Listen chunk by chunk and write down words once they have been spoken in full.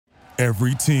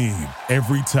Every team,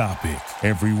 every topic,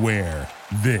 everywhere.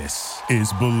 This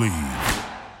is Believe.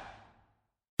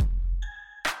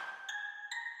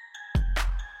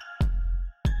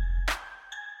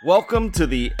 Welcome to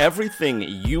the Everything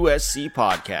USC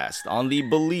podcast on the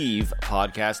Believe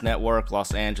Podcast Network,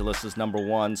 Los Angeles'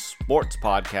 #1 sports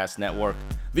podcast network,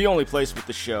 the only place with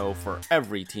the show for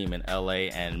every team in LA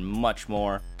and much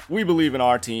more. We believe in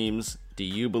our teams. Do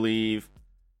you believe?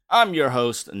 I'm your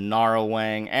host, Nara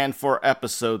Wang, and for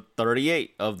episode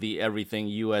 38 of the Everything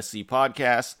USC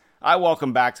podcast, I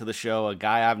welcome back to the show a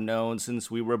guy I've known since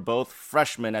we were both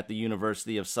freshmen at the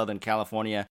University of Southern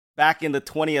California back in the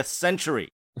 20th century.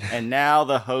 And now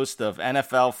the host of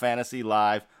NFL Fantasy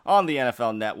Live on the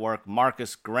NFL Network,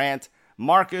 Marcus Grant.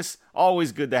 Marcus,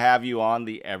 always good to have you on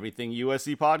the Everything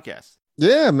USC podcast.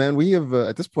 Yeah, man, we have,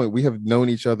 at this point, we have known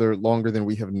each other longer than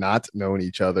we have not known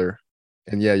each other.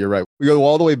 And yeah, you're right. We go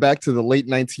all the way back to the late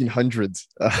 1900s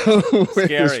with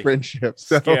this friendship.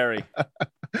 So, Scary.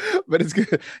 But it's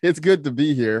good. It's good to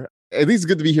be here. At least it's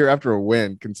good to be here after a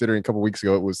win, considering a couple weeks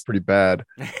ago it was pretty bad.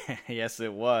 Yes,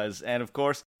 it was. And of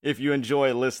course, if you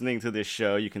enjoy listening to this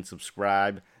show, you can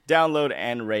subscribe, download,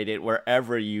 and rate it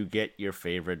wherever you get your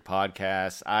favorite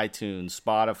podcasts: iTunes,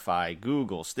 Spotify,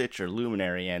 Google, Stitcher,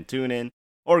 Luminary, and TuneIn.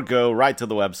 Or go right to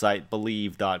the website,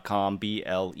 Believe.com,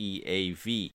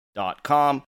 BLEAV.com,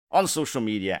 on social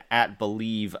media at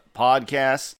Believe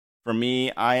Podcasts. For me,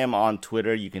 I am on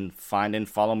Twitter. You can find and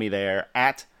follow me there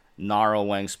at Nara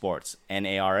Weng Sports,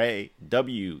 NARAWENG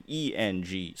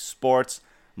Sports.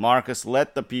 Marcus,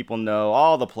 let the people know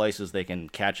all the places they can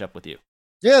catch up with you.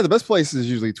 Yeah, the best place is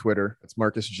usually Twitter. It's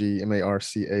Marcus G,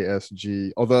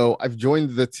 MARCASG. Although I've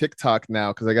joined the TikTok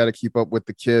now because I got to keep up with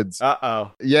the kids.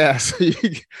 Uh-oh. Yeah, so you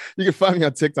can find me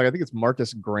on TikTok. I think it's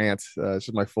Marcus Grant. It's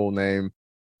just my full name.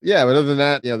 Yeah, but other than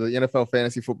that, the NFL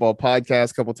Fantasy Football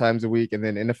podcast a couple times a week, and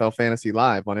then NFL Fantasy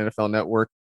Live on NFL Network.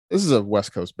 This is a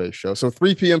West Coast-based show, so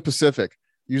 3 p.m. Pacific.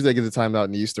 Usually I get the time out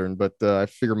in Eastern, but I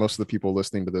figure most of the people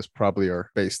listening to this probably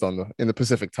are based in the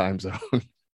Pacific time zone.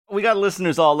 We got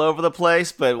listeners all over the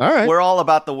place, but We're all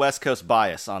about the West Coast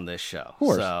bias on this show. Of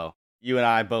course. So you and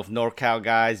I, both NorCal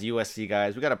guys, USC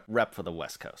guys, we got to rep for the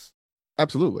West Coast.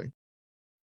 Absolutely.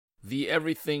 The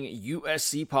Everything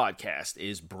USC podcast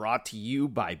is brought to you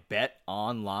by Bet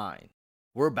Online.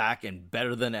 We're back and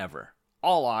better than ever.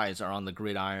 All eyes are on the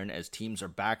gridiron as teams are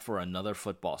back for another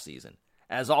football season.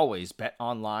 As always, Bet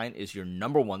Online is your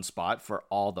 #1 spot for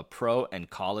all the pro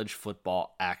and college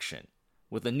football action.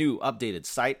 With a new updated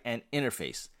site and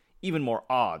interface, even more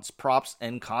odds, props,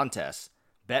 and contests,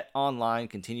 Bet Online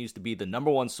continues to be the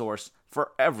 #1 source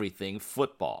for everything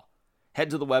football. Head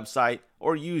to the website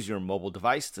or use your mobile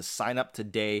device to sign up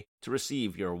today to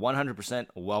receive your 100%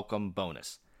 welcome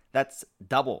bonus. That's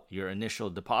double your initial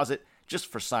deposit just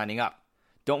for signing up.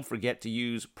 Don't forget to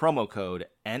use promo code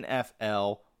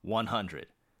NFL100.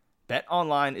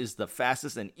 BetOnline is the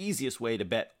fastest and easiest way to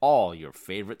bet all your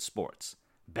favorite sports.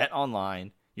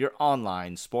 BetOnline, your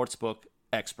online sportsbook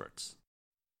experts.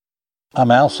 I'm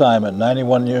Al Simon,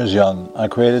 91 years young. I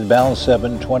created Balance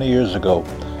 7 20 years ago.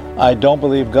 I don't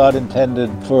believe God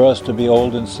intended for us to be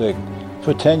old and sick.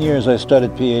 For 10 years, I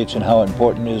studied pH and how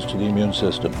important it is to the immune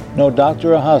system. No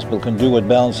doctor or hospital can do what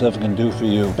Balance 7 can do for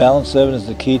you. Balance 7 is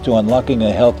the key to unlocking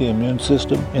a healthy immune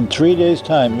system. In 3 days'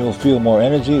 time, you'll feel more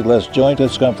energy, less joint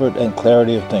discomfort, and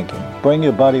clarity of thinking. Bring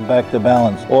your body back to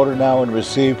balance. Order now and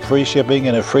receive free shipping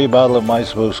and a free bottle of My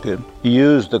Smooth Skin.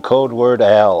 Use the code word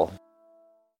AL.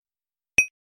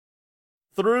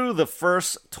 Through the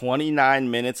first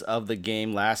 29 minutes of the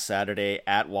game last Saturday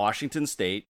at Washington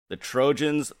State, the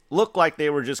Trojans looked like they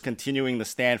were just continuing the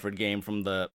Stanford game from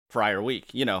the prior week.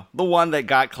 The one that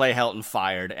got Clay Helton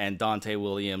fired and Dante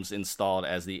Williams installed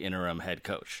as the interim head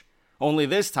coach. Only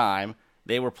this time,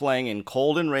 they were playing in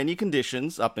cold and rainy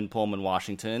conditions up in Pullman,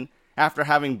 Washington, after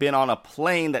having been on a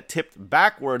plane that tipped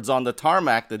backwards on the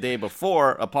tarmac the day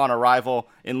before upon arrival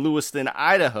in Lewiston,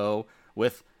 Idaho,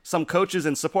 with some coaches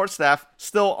and support staff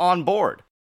still on board.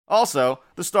 Also,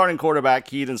 the starting quarterback,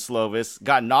 Kedon Slovis,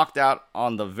 got knocked out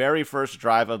on the very first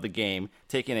drive of the game,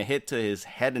 taking a hit to his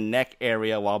head and neck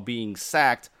area while being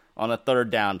sacked on a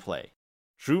third down play.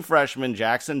 True freshman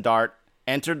Jackson Dart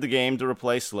entered the game to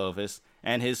replace Slovis,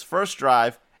 and his first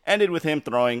drive ended with him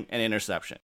throwing an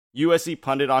interception. USC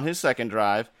punted on his second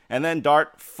drive, and then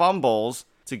Dart fumbles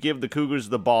to give the Cougars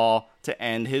the ball to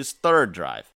end his third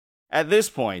drive. At this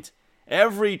point,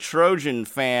 every Trojan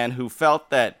fan who felt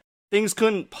that things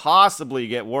couldn't possibly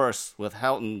get worse with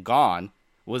Helton gone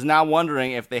was now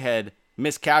wondering if they had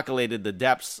miscalculated the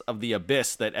depths of the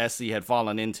abyss that SC had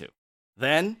fallen into.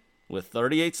 Then, with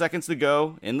 38 seconds to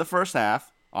go in the first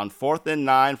half, On 4th and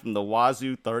 9 from the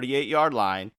Wazoo 38-yard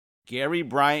line, Gary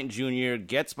Bryant Jr.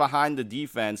 gets behind the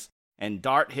defense and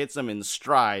Dart hits him in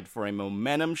stride for a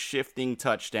momentum-shifting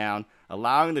touchdown,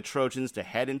 allowing the Trojans to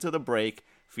head into the break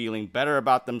feeling better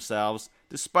about themselves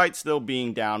despite still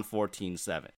being down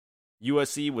 14-7.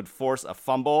 USC would force a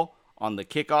fumble on the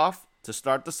kickoff to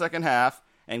start the second half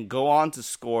and go on to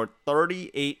score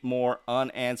 38 more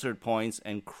unanswered points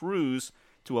and cruise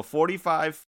to a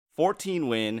 45-14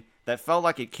 win that felt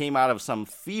like it came out of some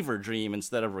fever dream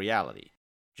instead of reality.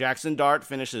 Jackson Dart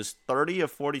finishes 30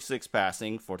 of 46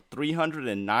 passing for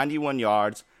 391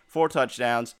 yards, 4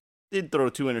 touchdowns, did throw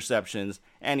 2 interceptions,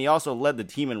 and he also led the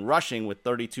team in rushing with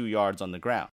 32 yards on the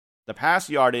ground. The pass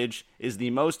yardage is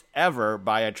the most ever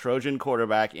by a Trojan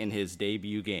quarterback in his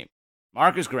debut game.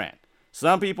 Marcus Grant.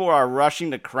 Some people are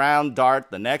rushing to crown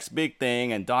Dart the next big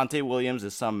thing, and Dante Williams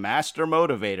is some master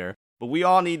motivator, but we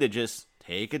all need to just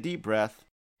take a deep breath,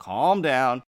 calm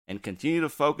down, and continue to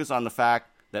focus on the fact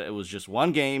that it was just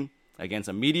one game against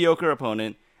a mediocre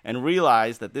opponent and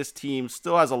realize that this team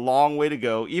still has a long way to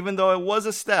go, even though it was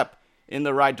a step in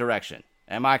the right direction.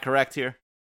 Am I correct here?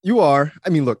 You are. I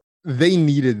mean, look, they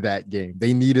needed that game.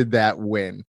 They needed that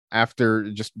win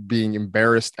after just being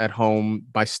embarrassed at home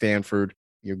by Stanford,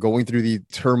 going through the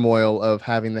turmoil of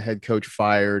having the head coach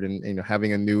fired and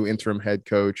having a new interim head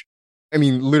coach. I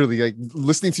mean, literally, like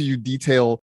listening to you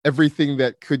detail everything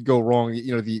that could go wrong,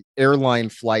 the airline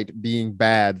flight being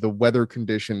bad, the weather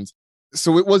conditions.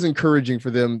 So it was encouraging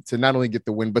for them to not only get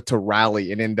the win, but to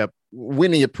rally and end up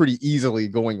winning it pretty easily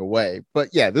going away. But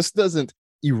yeah, this doesn't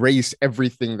erase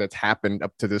everything that's happened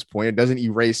up to this point. It doesn't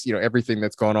erase, everything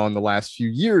that's gone on the last few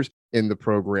years in the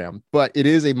program, but it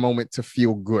is a moment to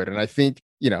feel good. And I think,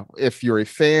 if you're a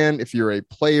fan, if you're a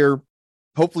player,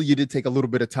 hopefully you did take a little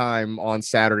bit of time on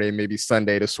Saturday, maybe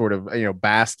Sunday to sort of,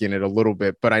 bask in it a little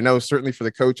bit. But I know certainly for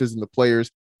the coaches and the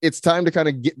players, it's time to kind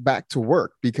of get back to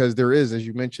work because there is, as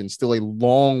you mentioned, still a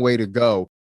long way to go.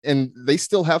 And they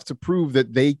still have to prove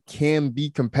that they can be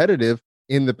competitive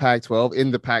in the Pac-12,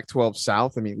 in the Pac-12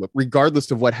 South. I mean, look,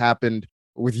 regardless of what happened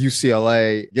with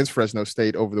UCLA against Fresno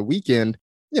State over the weekend,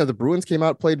 the Bruins came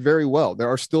out, played very well. There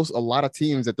are still a lot of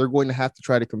teams that they're going to have to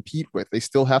try to compete with. They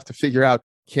still have to figure out,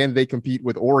 can they compete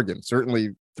with Oregon?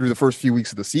 Certainly through the first few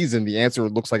weeks of the season, the answer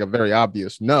looks like a very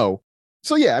obvious no.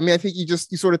 So, yeah, I mean, I think you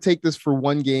sort of take this for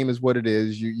one game is what it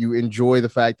is. You enjoy the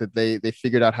fact that they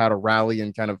figured out how to rally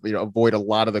and kind of, avoid a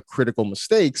lot of the critical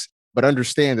mistakes, but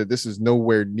understand that this is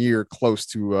nowhere near close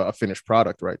to a finished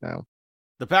product right now.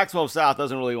 The Pac-12 South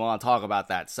doesn't really want to talk about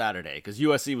that Saturday because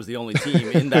USC was the only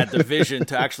team in that division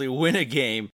to actually win a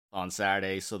game on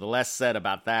Saturday. So the less said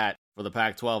about that for the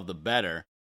Pac-12, the better.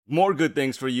 More good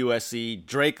things for USC.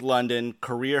 Drake London,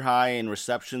 career high in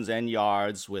receptions and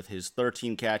yards with his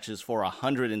 13 catches for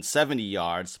 170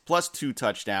 yards, plus 2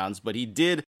 touchdowns. But he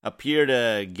did appear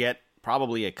to get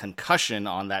probably a concussion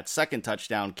on that second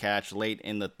touchdown catch late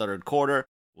in the third quarter.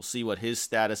 We'll see what his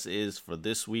status is for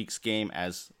this week's game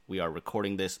as we are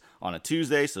recording this on a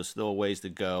Tuesday, so still a ways to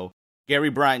go. Gary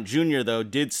Bryant Jr., though,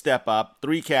 did step up.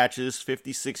 3 catches,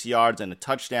 56 yards, and a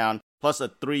touchdown, plus a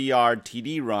 3-yard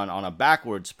TD run on a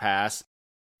backwards pass.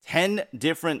 10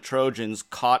 different Trojans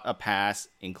caught a pass,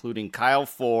 including Kyle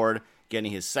Ford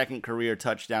getting his second career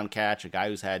touchdown catch, a guy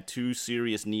who's had 2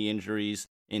 serious knee injuries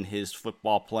in his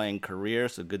football playing career,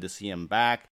 so good to see him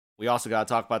back. We also got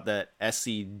to talk about the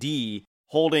SCD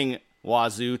holding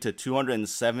Wazoo to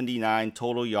 279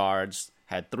 total yards,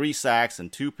 had 3 sacks and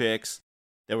 2 picks.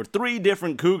 There were 3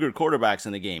 different Cougar quarterbacks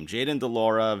in the game, Jaden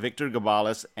DeLaura, Victor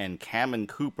Gabales, and Cameron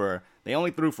Cooper. They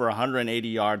only threw for 180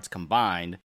 yards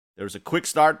combined. There was a quick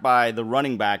start by the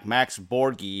running back, Max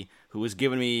Borghi, who was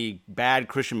giving me bad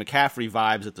Christian McCaffrey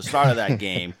vibes at the start of that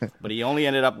game, but he only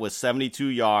ended up with 72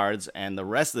 yards, and the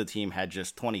rest of the team had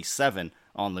just 27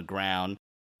 on the ground.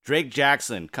 Drake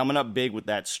Jackson coming up big with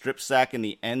that strip sack in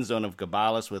the end zone of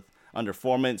Gabales with under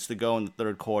 4 minutes to go in the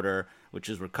third quarter, which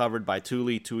is recovered by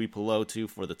Tuli Tuipulotu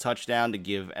for the touchdown to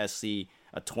give SC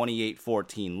a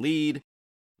 28-14 lead.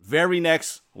 Very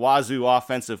next Wazoo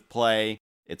offensive play,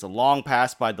 it's a long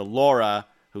pass by DeLaura,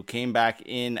 who came back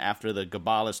in after the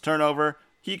Gabales turnover.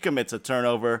 He commits a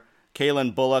turnover.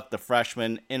 Kalen Bullock, the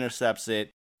freshman, intercepts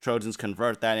it. Trojans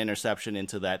convert that interception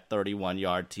into that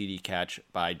 31-yard TD catch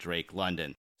by Drake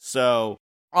London. So,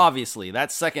 obviously,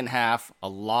 that second half, a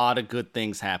lot of good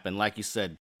things happened. Like you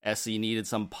said, SC needed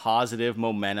some positive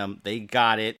momentum. They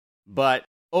got it. But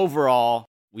overall,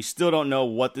 we still don't know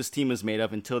what this team is made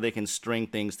of until they can string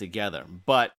things together.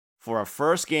 But for a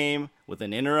first game with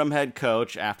an interim head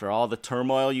coach, after all the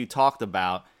turmoil you talked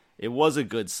about, it was a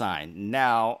good sign.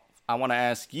 Now, I want to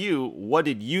ask you, what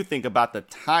did you think about the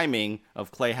timing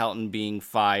of Clay Helton being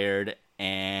fired?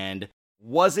 And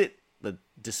was it the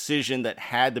decision that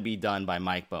had to be done by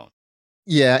Mike Bohn?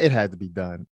 Yeah, it had to be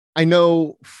done. I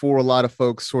know for a lot of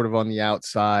folks sort of on the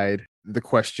outside, the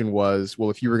question was, well,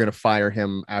 if you were going to fire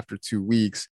him after 2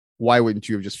 weeks, why wouldn't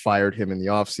you have just fired him in the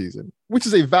offseason? Which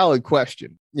is a valid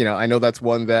question. I know that's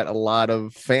one that a lot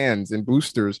of fans and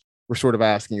boosters were sort of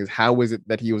asking is how is it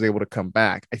that he was able to come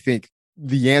back? I think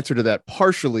the answer to that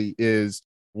partially is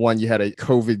one, you had a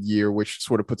COVID year, which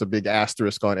sort of puts a big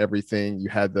asterisk on everything. You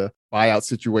had the buyout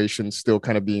situation still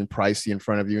kind of being pricey in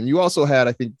front of you. And you also had,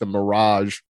 I think, the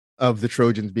mirage of the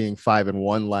Trojans being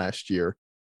 5-1 last year.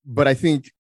 But I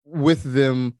think with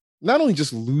them not only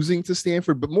just losing to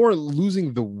Stanford, but more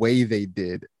losing the way they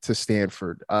did to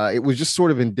Stanford, it was just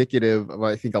sort of indicative of,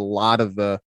 I think, a lot of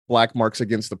the black marks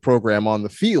against the program on the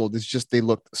field. It's just they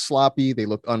looked sloppy, they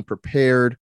looked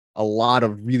unprepared, a lot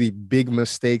of really big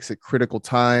mistakes at critical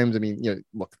times. I mean,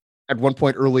 look, at one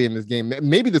point early in this game,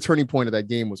 maybe the turning point of that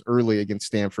game was early against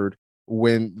Stanford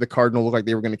when the Cardinals looked like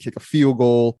they were going to kick a field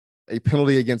goal, a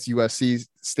penalty against USC.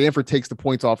 Stanford takes the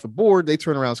points off the board. They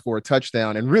turn around, score a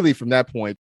touchdown. And really from that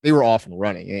point, they were off and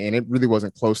running, and it really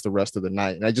wasn't close the rest of the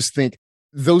night. And I just think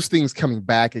those things coming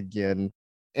back again.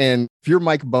 And if you're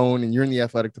Mike Bohn and you're in the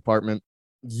athletic department,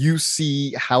 you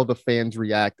see how the fans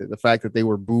reacted. The fact that they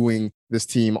were booing this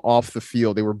team off the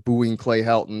field, they were booing Clay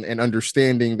Helton, and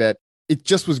understanding that it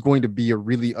just was going to be a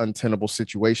really untenable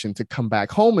situation to come back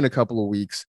home in a couple of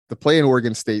weeks to play an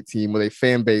Oregon State team with a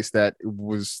fan base that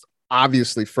was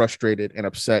obviously frustrated and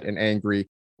upset and angry,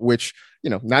 which,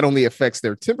 not only affects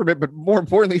their temperament, but more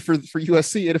importantly for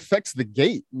USC, it affects the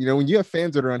gate. When you have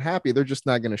fans that are unhappy, they're just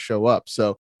not going to show up.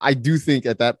 So I do think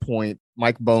at that point,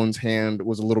 Mike Bohn's hand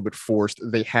was a little bit forced.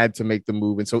 They had to make the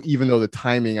move. And so even though the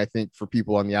timing, I think, for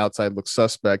people on the outside looks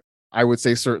suspect, I would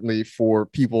say certainly for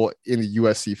people in the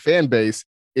USC fan base,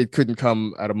 it couldn't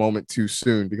come at a moment too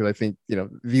soon, because I think,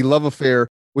 the love affair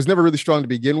was never really strong to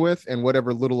begin with. And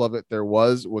whatever little of it there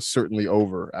was certainly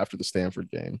over after the Stanford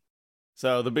game.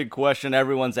 So the big question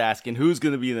everyone's asking, who's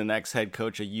going to be the next head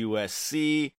coach at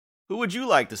USC? Who would you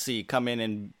like to see come in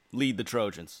and lead the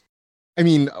Trojans? I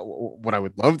mean, what I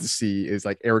would love to see is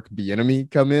like Eric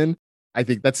Bieniemy come in. I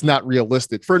think that's not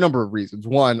realistic for a number of reasons.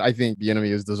 One, I think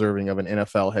Bieniemy is deserving of an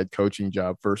NFL head coaching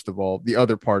job, first of all. The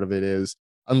other part of it is,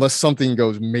 unless something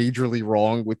goes majorly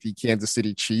wrong with the Kansas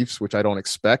City Chiefs, which I don't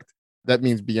expect, that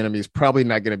means Bieniemy is probably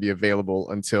not going to be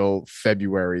available until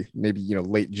February, maybe,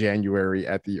 late January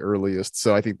at the earliest.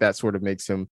 So I think that sort of makes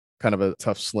him kind of a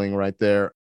tough sling right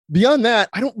there. Beyond that,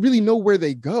 I don't really know where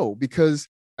they go, because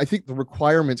I think the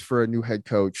requirements for a new head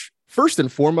coach, first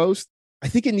and foremost, I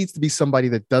think it needs to be somebody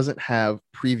that doesn't have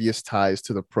previous ties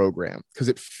to the program, because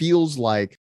it feels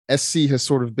like SC has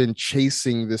sort of been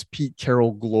chasing this Pete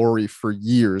Carroll glory for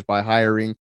years by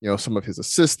hiring some of his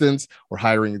assistants or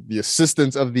hiring the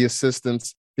assistants of the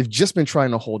assistants. They've just been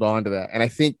trying to hold on to that. And I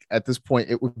think at this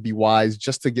point, it would be wise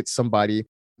just to get somebody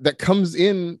that comes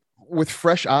in with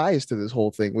fresh eyes to this whole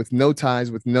thing, with no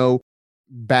ties, with no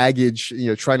baggage,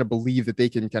 trying to believe that they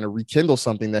can kind of rekindle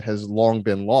something that has long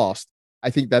been lost.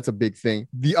 I think that's a big thing.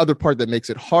 The other part that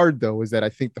makes it hard, though, is that I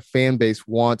think the fan base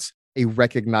wants a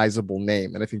recognizable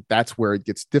name. And I think that's where it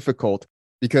gets difficult,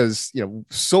 because,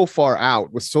 so far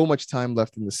out with so much time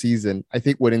left in the season, I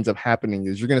think what ends up happening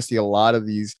is you're going to see a lot of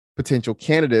these potential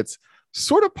candidates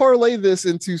sort of parlay this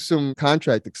into some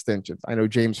contract extensions. I know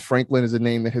James Franklin is a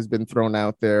name that has been thrown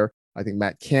out there. I think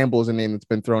Matt Campbell is a name that's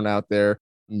been thrown out there.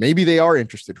 Maybe they are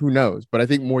interested. Who knows? But I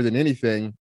think more than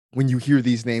anything, when you hear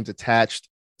these names attached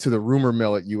to the rumor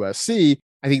mill at USC,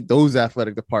 I think those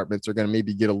athletic departments are going to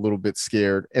maybe get a little bit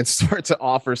scared and start to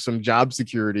offer some job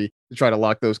security to try to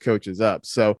lock those coaches up.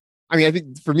 So, I mean, I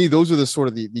think for me, those are the sort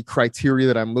of the criteria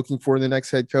that I'm looking for in the next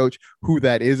head coach. Who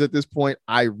that is at this point,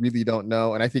 I really don't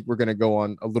know. And I think we're going to go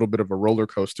on a little bit of a roller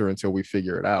coaster until we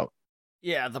figure it out.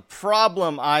 Yeah, the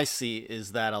problem I see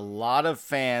is that a lot of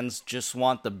fans just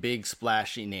want the big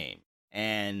splashy name,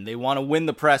 and they want to win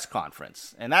the press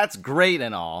conference. And that's great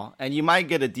and all, and you might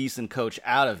get a decent coach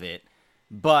out of it.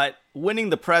 But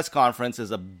winning the press conference is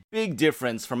a big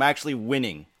difference from actually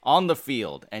winning on the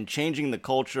field and changing the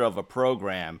culture of a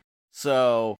program.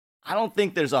 So I don't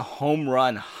think there's a home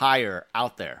run hire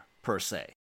out there, per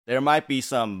se. There might be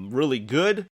some really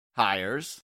good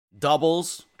hires,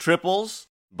 doubles, triples,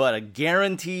 but a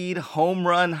guaranteed home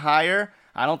run hire,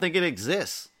 I don't think it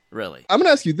exists, really. I'm going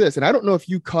to ask you this, and I don't know if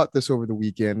you caught this over the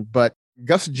weekend, but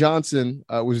Gus Johnson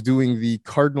was doing the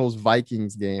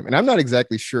Cardinals-Vikings game, and I'm not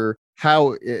exactly sure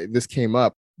how this came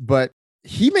up, but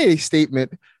he made a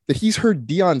statement that he's heard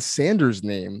Deion Sanders'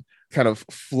 name kind of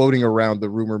floating around the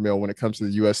rumor mill when it comes to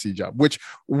the USC job, which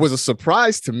was a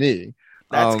surprise to me.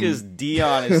 That's because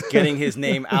Deion is getting his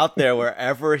name out there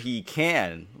wherever he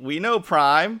can. We know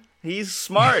Prime. He's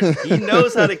smart. He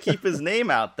knows how to keep his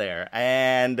name out there.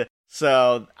 And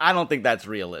so I don't think that's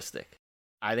realistic.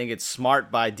 I think it's smart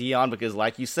by Deion because,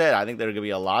 like you said, I think there are going to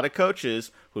be a lot of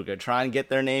coaches who are going to try and get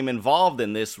their name involved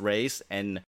in this race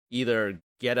and either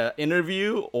get an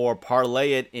interview or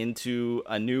parlay it into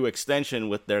a new extension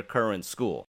with their current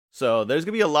school. So there's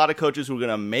going to be a lot of coaches who are going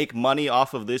to make money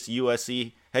off of this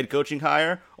USC head coaching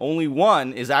hire. Only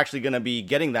one is actually going to be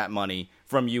getting that money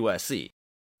from USC.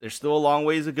 There's still a long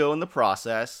ways to go in the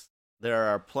process. There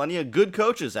are plenty of good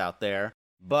coaches out there,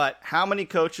 but how many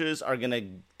coaches are going to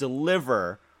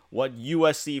deliver what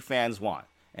USC fans want?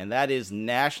 And that is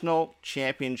national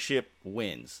championship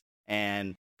wins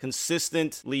and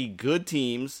consistently good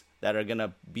teams that are going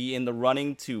to be in the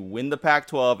running to win the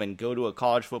Pac-12 and go to a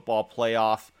college football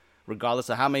playoff, regardless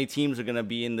of how many teams are going to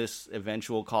be in this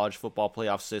eventual college football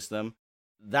playoff system.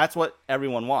 That's what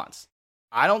everyone wants.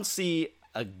 I don't see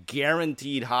a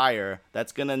guaranteed hire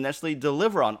that's going to necessarily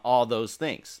deliver on all those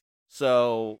things.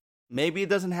 So maybe it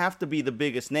doesn't have to be the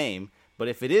biggest name, but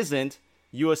if it isn't,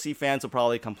 USC fans will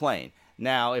probably complain.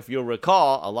 Now, if you'll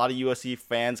recall, a lot of USC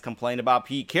fans complained about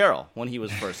Pete Carroll when he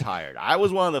was first hired. I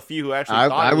was one of the few who actually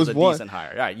thought it was a decent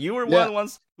hire. All right, you were one of the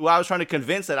ones who I was trying to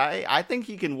convince that I think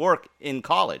he can work in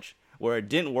college, where it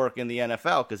didn't work in the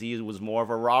NFL because he was more of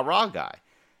a rah-rah guy.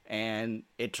 And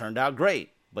it turned out great.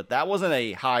 But that wasn't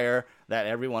a hire that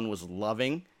everyone was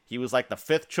loving. He was like the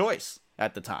fifth choice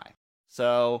at the time.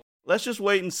 So let's just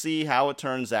wait and see how it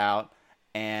turns out.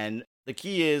 And the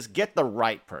key is get the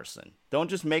right person. Don't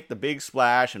just make the big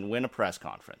splash and win a press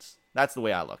conference. That's the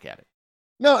way I look at it.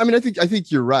 No, I mean, I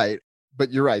think you're right,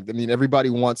 but you're right. I mean, everybody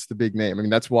wants the big name. I mean,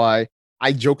 that's why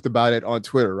I joked about it on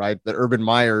Twitter, right? That Urban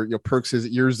Meyer, perks his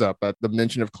ears up at the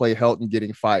mention of Clay Helton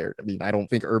getting fired. I mean, I don't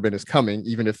think Urban is coming,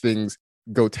 even if things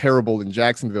go terrible in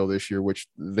Jacksonville this year, which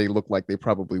they look like they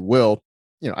probably will.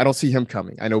 I don't see him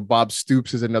coming. I know Bob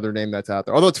Stoops is another name that's out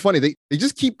there. Although it's funny, they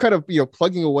just keep kind of,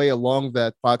 plugging away along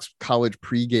that Fox College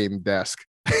pregame desk.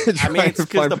 I mean, it's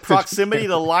because the proximity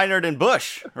to Leinart and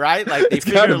Bush, right? Like they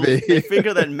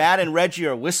figure that Matt and Reggie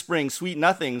are whispering sweet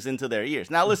nothings into their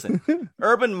ears. Now, listen,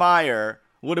 Urban Meyer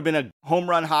would have been a home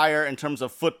run hire in terms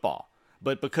of football.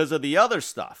 But because of the other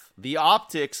stuff, the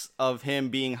optics of him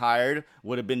being hired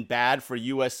would have been bad for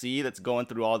USC that's going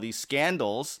through all these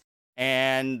scandals.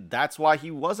 And that's why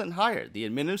he wasn't hired. The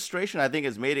administration, I think,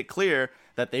 has made it clear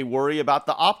that they worry about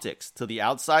the optics to the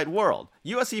outside world.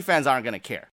 USC fans aren't going to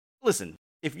care. Listen,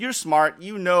 if you're smart,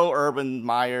 you know Urban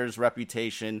Meyer's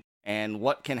reputation and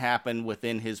what can happen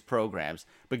within his programs.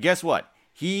 But guess what?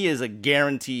 He is a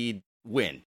guaranteed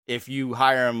win if you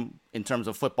hire him in terms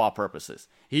of football purposes.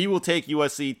 He will take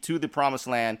USC to the promised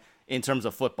land in terms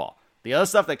of football. The other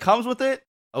stuff that comes with it,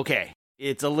 okay,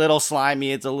 it's a little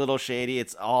slimy, it's a little shady,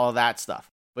 it's all that stuff.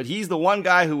 But he's the one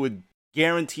guy who would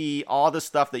guarantee all the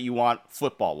stuff that you want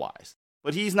football-wise.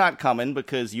 But he's not coming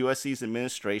because USC's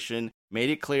administration made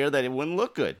it clear that it wouldn't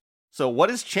look good. So what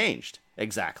has changed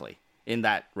exactly in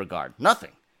that regard?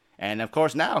 Nothing. And of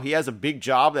course now he has a big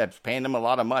job that's paying him a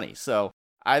lot of money. So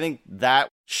I think that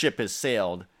ship has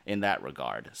sailed in that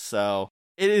regard. So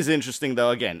it is interesting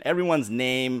though. Again, everyone's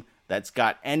name that's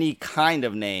got any kind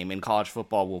of name in college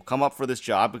football will come up for this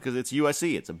job because it's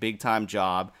USC. It's a big time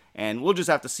job and we'll just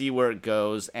have to see where it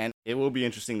goes. And it will be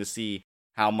interesting to see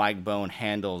how Mike Bohn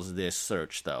handles this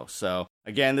search, though. So,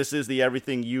 again, this is the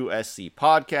Everything USC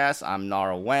podcast. I'm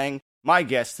Nara Wang. My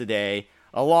guest today,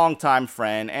 a longtime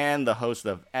friend and the host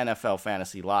of NFL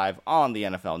Fantasy Live on the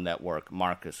NFL Network,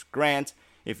 Marcus Grant.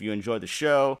 If you enjoy the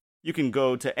show, you can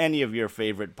go to any of your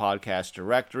favorite podcast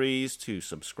directories to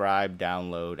subscribe,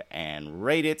 download, and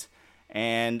rate it.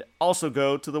 And also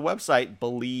go to the website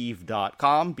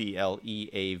Bleav.com,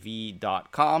 BLEAV.com,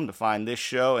 to find this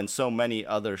show and so many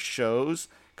other shows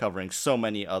covering so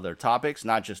many other topics,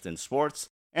 not just in sports,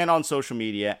 and on social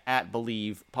media at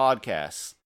Bleav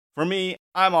Podcasts. For me,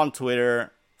 I'm on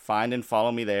Twitter. Find and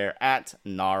follow me there at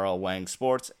Nara Wang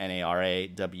Sports, NARAWENG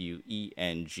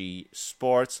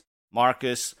Sports.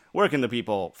 Marcus, where can the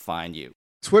people find you?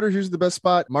 Twitter's usually the best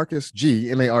spot. Marcus G,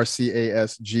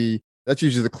 MARCASG. That's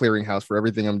usually the clearinghouse for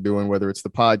everything I'm doing, whether it's the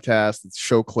podcast, it's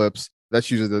show clips.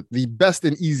 That's usually the best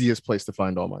and easiest place to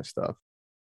find all my stuff.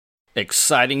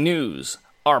 Exciting news.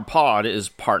 Our pod is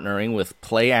partnering with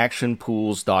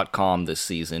PlayActionPools.com this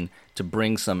season to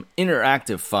bring some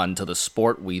interactive fun to the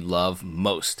sport we love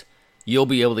most. You'll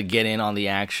be able to get in on the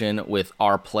action with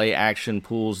our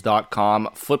PlayActionPools.com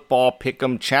Football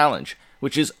Pick'em Challenge,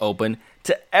 which is open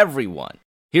to everyone.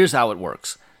 Here's how it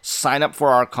works. Sign up for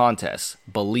our contest,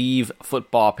 Believe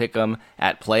Football Pick'em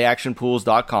at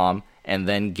playactionpools.com, and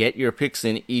then get your picks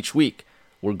in each week.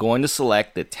 We're going to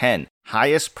select the 10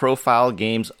 highest profile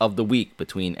games of the week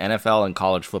between NFL and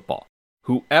college football.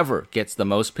 Whoever gets the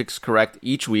most picks correct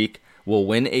each week will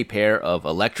win a pair of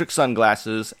electric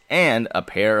sunglasses and a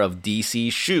pair of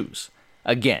DC shoes.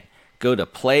 Again, go to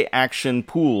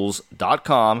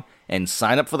playactionpools.com and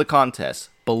sign up for the contest,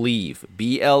 Believe,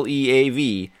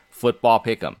 B-L-E-A-V, Football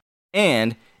Pick'em.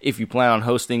 And if you plan on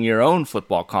hosting your own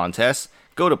football contest,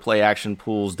 go to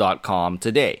playactionpools.com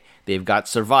today. They've got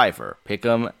Survivor,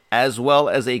 Pick'em, as well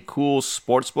as a cool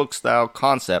sportsbook-style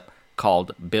concept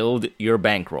called Build Your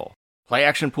Bankroll.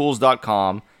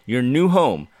 Playactionpools.com, your new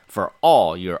home for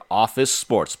all your office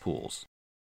sports pools.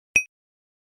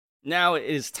 Now it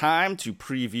is time to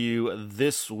preview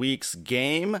this week's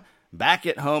game. Back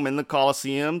at home in the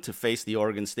Coliseum to face the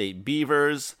Oregon State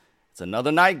Beavers. It's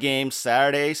another night game,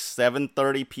 Saturday,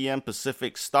 7:30 p.m.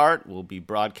 Pacific start. Will be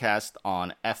broadcast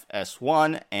on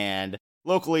FS1 and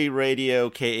locally radio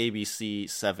KABC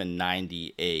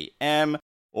 790 AM.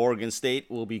 Oregon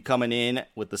State will be coming in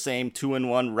with the same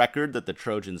 2-1 record that the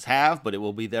Trojans have, but it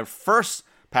will be their first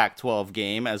Pac-12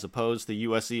 game as opposed to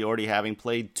USC already having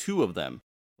played 2 of them.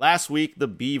 Last week, the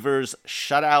Beavers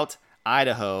shut out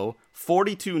Idaho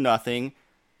 42-0.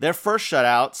 Their first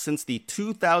shutout since the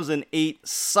 2008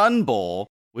 Sun Bowl,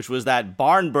 which was that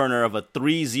barn burner of a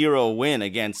 3-0 win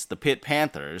against the Pitt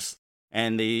Panthers.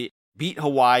 And they beat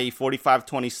Hawaii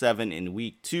 45-27 in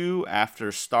week 2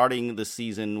 after starting the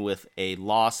season with a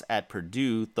loss at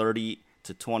Purdue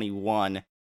 30-21.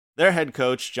 Their head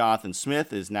coach, Jonathan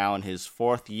Smith, is now in his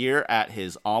 4th year at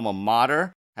his alma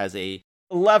mater, has a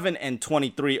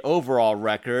 11-23 overall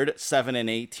record,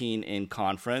 7-18 in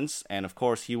conference, and of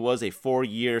course he was a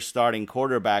 4-year starting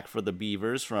quarterback for the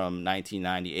Beavers from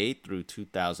 1998 through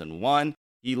 2001.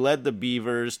 He led the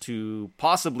Beavers to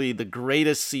possibly the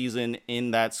greatest season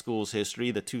in that school's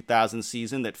history, the 2000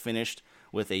 season that finished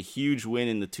with a huge win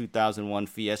in the 2001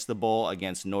 Fiesta Bowl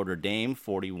against Notre Dame,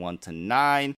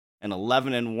 41-9, an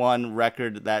 11-1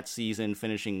 record that season,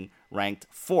 finishing ranked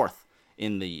 4th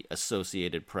in the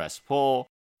Associated Press poll.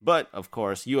 But, of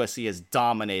course, USC has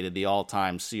dominated the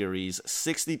all-time series,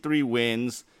 63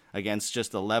 wins against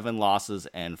just 11 losses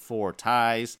and 4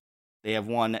 ties. They have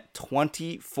won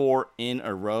 24 in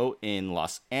a row in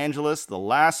Los Angeles. The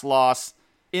last loss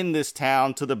in this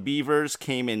town to the Beavers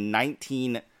came in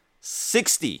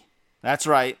 1960. That's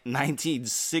right,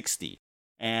 1960.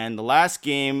 And the last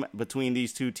game between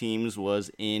these two teams was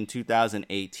in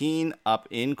 2018 up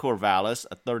in Corvallis,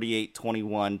 a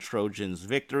 38-21 Trojans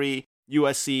victory.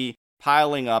 USC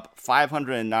piling up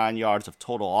 509 yards of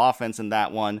total offense in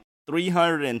that one,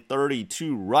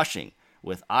 332 rushing,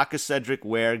 with Aka Cedric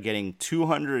Ware getting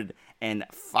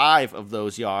 205 of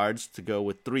those yards to go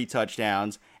with 3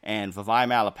 touchdowns, and Vavai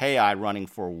Malapei running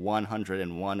for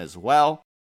 101 as well.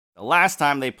 The last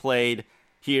time they played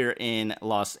here in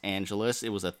Los Angeles, it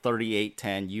was a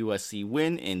 38-10 USC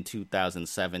win in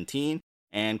 2017.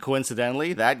 And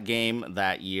coincidentally, that game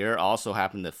that year also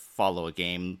happened to follow a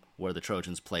game where the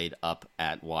Trojans played up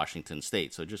at Washington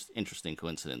State. So just interesting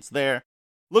coincidence there.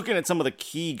 Looking at some of the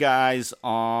key guys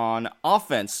on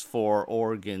offense for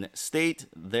Oregon State,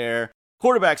 their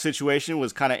quarterback situation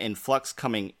was kind of in flux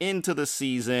coming into the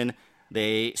season.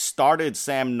 They started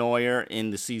Sam Neuer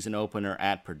in the season opener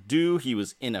at Purdue. He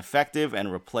was ineffective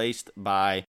and replaced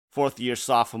by 4th-year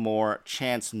sophomore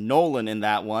Chance Nolan in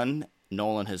that one.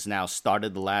 Nolan has now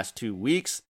started the last 2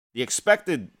 weeks. The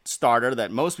expected starter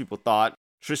that most people thought,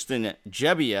 Tristan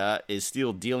Gebbia, is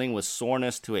still dealing with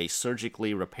soreness to a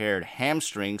surgically repaired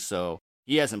hamstring, so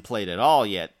he hasn't played at all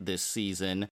yet this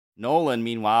season. Nolan,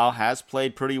 meanwhile, has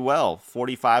played pretty well.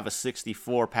 45 of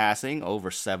 64 passing, over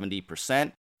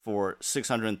 70%. For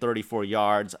 634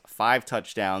 yards, 5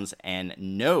 touchdowns, and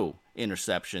no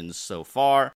interceptions so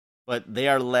far. But they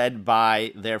are led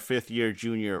by their 5th-year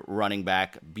junior running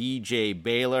back, B.J.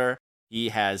 Baylor. He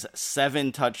has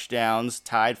 7 touchdowns,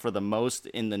 tied for the most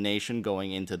in the nation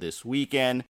going into this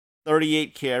weekend.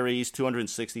 38 carries,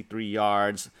 263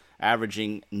 yards,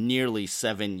 averaging nearly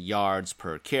 7 yards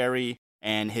per carry.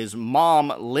 And his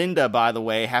mom, Linda, by the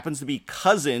way, happens to be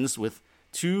cousins with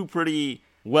 2 pretty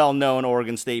well-known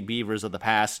Oregon State Beavers of the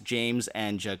past, James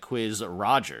and Jaquiz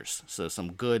Rogers. So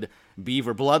some good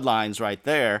Beaver bloodlines right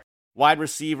there. Wide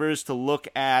receivers to look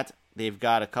at, they've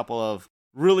got a couple of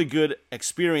really good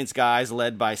experienced guys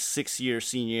led by 6-year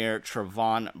senior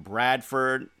Trevon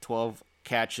Bradford, 12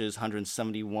 catches,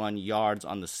 171 yards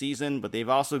on the season. But they've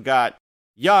also got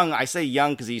young. I say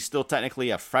young because he's still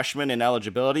technically a freshman in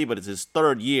eligibility, but it's his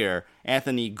third year.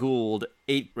 Anthony Gould,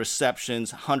 8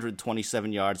 receptions,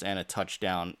 127 yards, and a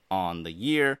touchdown on the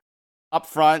year. Up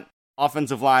front,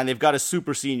 offensive line, they've got a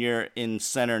super senior in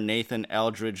center, Nathan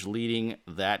Eldridge, leading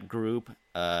that group.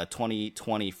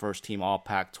 2020 first team All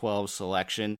Pac-12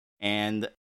 selection. And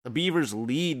the Beavers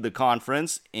lead the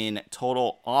conference in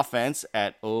total offense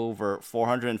at over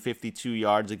 452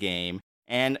 yards a game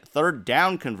and third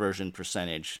down conversion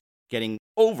percentage, getting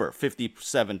over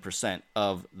 57%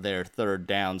 of their third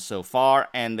downs so far.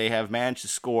 And they have managed to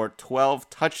score 12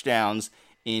 touchdowns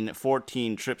in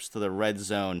 14 trips to the red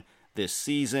zone this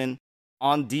season.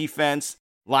 On defense,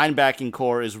 linebacking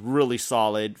core is really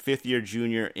solid. Fifth-year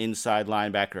junior inside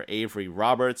linebacker Avery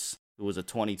Roberts, who was a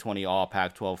 2020 All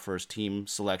Pac-12 first team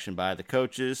selection by the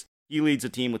coaches. He leads the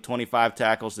team with 25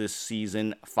 tackles this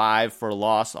season, 5 for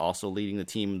loss, also leading the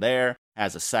team there,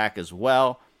 has a sack as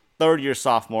well. Third-year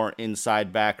sophomore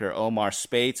inside backer Omar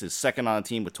Spates is second on the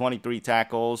team with 23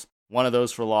 tackles, 1 of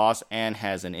those for loss, and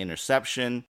has an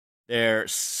interception. Their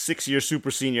 6-year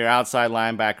super senior outside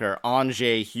linebacker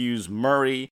Anjay Hughes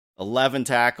Murray, 11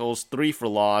 tackles, 3 for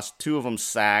loss, 2 of them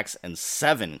sacks, and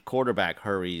 7 quarterback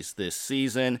hurries this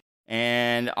season.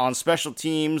 And on special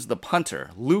teams, the punter,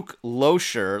 Luke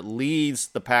Loescher, leads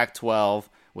the Pac-12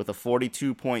 with a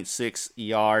 42.6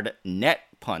 yard net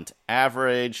punt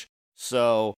average.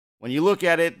 So when you look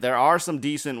at it, there are some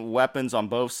decent weapons on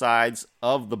both sides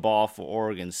of the ball for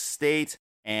Oregon State.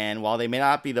 And while they may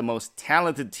not be the most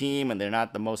talented team and they're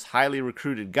not the most highly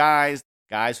recruited guys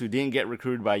who didn't get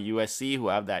recruited by USC who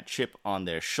have that chip on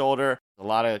their shoulder, a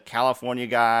lot of California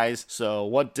guys. So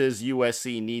what does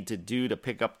USC need to do to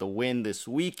pick up the win this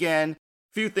weekend?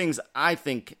 Few things I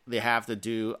think they have to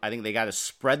do. I think they got to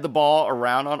spread the ball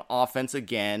around on offense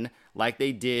again, like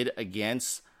they did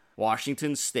against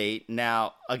Washington State.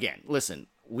 Now, again, listen,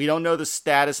 we don't know the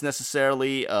status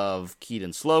necessarily of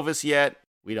Keaton Slovis yet.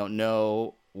 We don't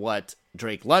know what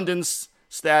Drake London's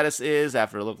status is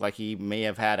after it looked like he may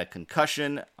have had a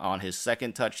concussion on his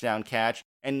second touchdown catch.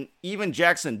 And even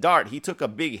Jackson Dart, he took a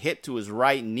big hit to his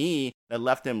right knee that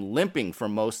left him limping for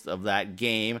most of that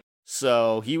game.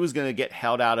 So he was going to get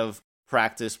held out of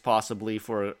practice possibly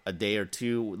for a day or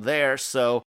two there.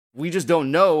 So we just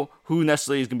don't know who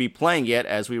necessarily is going to be playing yet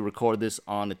as we record this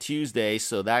on a Tuesday.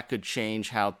 So that could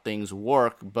change how things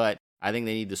work. But I think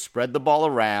they need to spread the ball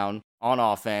around on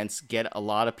offense, get a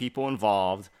lot of people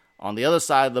involved. On the other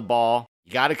side of the ball,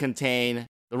 you got to contain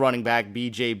the running back,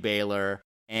 BJ Baylor.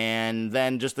 And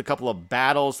then just a couple of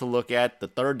battles to look at. The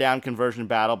third down conversion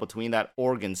battle between that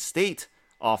Oregon State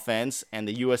offense and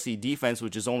the USC defense,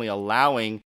 which is only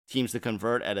allowing teams to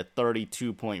convert at a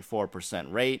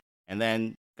 32.4% rate. And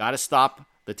then got to stop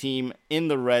the team in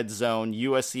the red zone.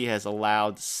 USC has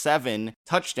allowed 7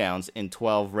 touchdowns in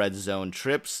 12 red zone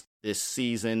trips this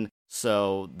season.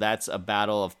 So that's a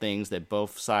battle of things that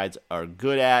both sides are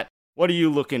good at. What are you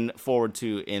looking forward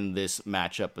to in this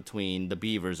matchup between the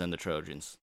Beavers and the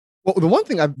Trojans? Well, the one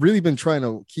thing I've really been trying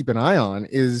to keep an eye on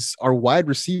is our wide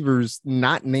receivers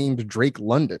not named Drake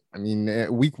London. I mean,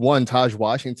 week 1, Taj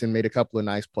Washington made a couple of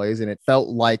nice plays, and it felt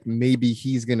like maybe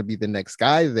he's going to be the next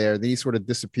guy there. Then he sort of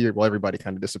disappeared. Well, everybody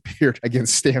kind of disappeared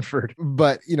against Stanford.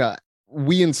 But,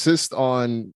 we insist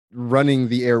on running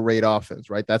the air raid offense,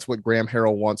 right? That's what Graham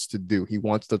Harrell wants to do. He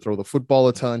wants to throw the football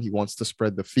a ton. He wants to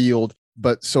spread the field.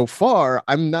 But so far,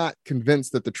 I'm not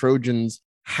convinced that the Trojans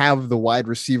have the wide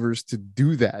receivers to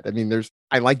do that. I mean,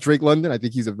 I like Drake London. I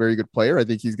think he's a very good player. I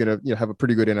think he's going to have a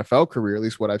pretty good NFL career, at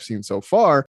least what I've seen so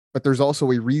far. But there's also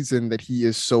a reason that he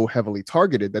is so heavily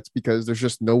targeted. That's because there's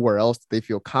just nowhere else that they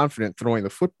feel confident throwing the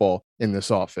football in this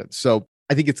offense. So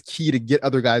I think it's key to get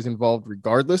other guys involved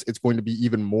regardless. It's going to be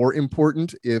even more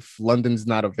important if London's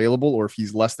not available or if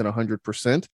he's less than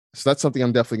 100%. So that's something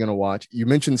I'm definitely going to watch. You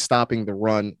mentioned stopping the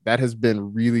run. That has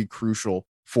been really crucial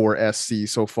for SC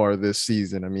so far this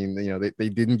season. I mean, they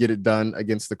didn't get it done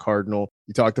against the Cardinal.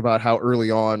 You talked about how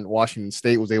early on Washington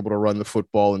State was able to run the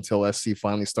football until SC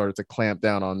finally started to clamp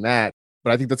down on that.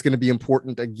 But I think that's going to be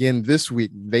important again this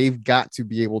week. They've got to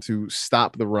be able to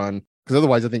stop the run, because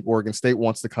otherwise I think Oregon State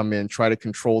wants to come in, try to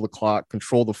control the clock,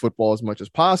 control the football as much as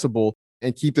possible,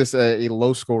 and keep this a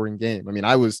low-scoring game. I mean,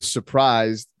 I was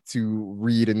surprised to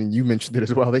read, and you mentioned it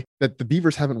as well, that the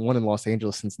Beavers haven't won in Los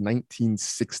Angeles since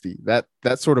 1960. That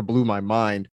sort of blew my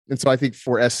mind. And so I think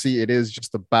for SC, it is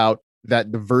just about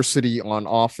that diversity on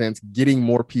offense, getting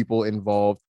more people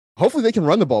involved. Hopefully they can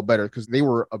run the ball better, because they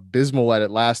were abysmal at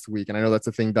it last week. And I know that's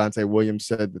the thing Dante Williams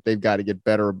said that they've got to get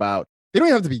better about. They don't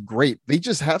have to be great. They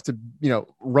just have to,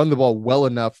 run the ball well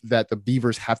enough that the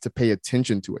Beavers have to pay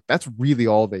attention to it. That's really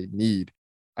all they need.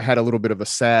 I had a little bit of a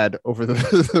sad over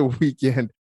the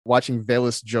weekend watching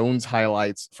Velus Jones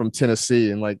highlights from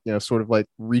Tennessee and sort of like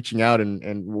reaching out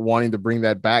and wanting to bring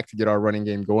that back to get our running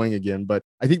game going again. But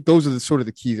I think those are the sort of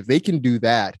the keys. If they can do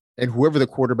that, and whoever the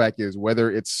quarterback is,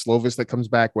 whether it's Slovis that comes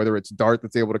back, whether it's Dart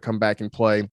that's able to come back and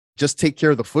play, just take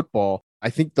care of the football. I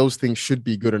think those things should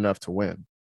be good enough to win.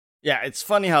 Yeah, it's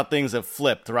funny how things have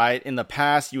flipped, right? In the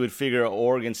past, you would figure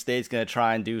Oregon State's going to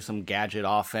try and do some gadget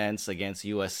offense against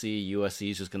USC.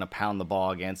 USC is just going to pound the ball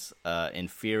against an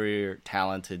inferior,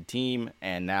 talented team.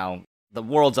 And now the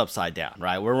world's upside down,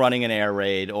 right? We're running an air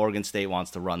raid. Oregon State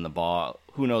wants to run the ball.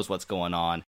 Who knows what's going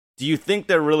on? Do you think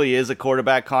there really is a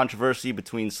quarterback controversy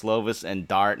between Slovis and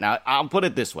Dart? Now, I'll put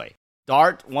it this way.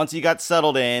 Dart, once he got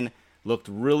settled in, looked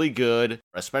really good,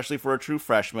 especially for a true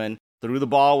freshman. Threw the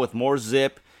ball with more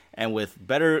zip and with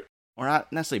better, or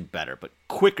not necessarily better, but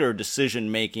quicker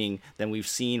decision-making than we've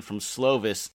seen from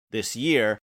Slovis this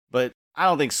year. But I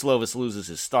don't think Slovis loses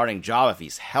his starting job if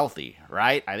he's healthy,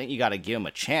 right? I think you got to give him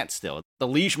a chance still. The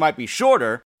leash might be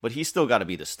shorter, but he's still got to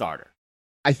be the starter.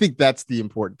 I think that's the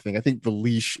important thing. I think the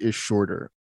leash is shorter.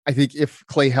 I think if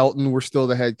Clay Helton were still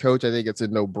the head coach, I think it's a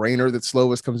no-brainer that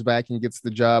Slovis comes back and gets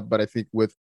the job. But I think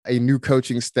with a new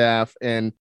coaching staff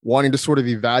and wanting to sort of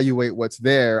evaluate what's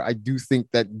there, I do think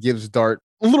that gives Dart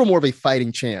a little more of a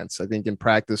fighting chance, I think, in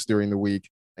practice during the week,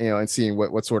 and seeing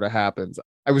what sort of happens.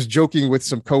 I was joking with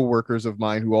some coworkers of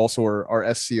mine who also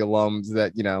are SC alums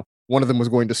that, one of them was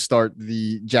going to start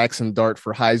the Jackson Dart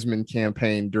for Heisman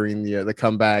campaign during the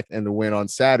comeback and the win on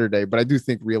Saturday. But I do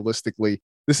think realistically,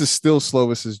 this is still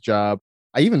Slovis's job.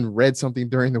 I even read something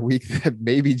during the week that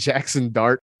maybe Jackson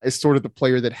Dart is sort of the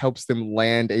player that helps them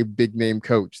land a big name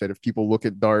coach, that if people look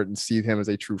at Dart and see him as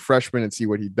a true freshman and see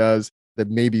what he does, that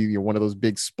maybe one of those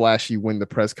big splashy win the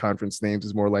press conference names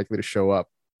is more likely to show up.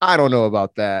 I don't know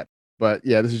about that. But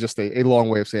yeah, this is just a long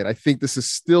way of saying it. I think this is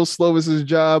still Slovis's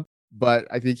job, but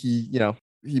I think he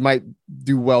might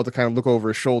do well to kind of look over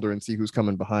his shoulder and see who's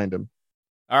coming behind him.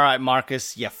 All right,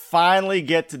 Marcus, you finally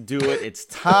get to do it. It's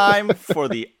time for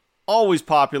the always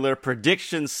popular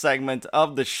predictions segment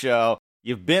of the show.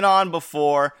 You've been on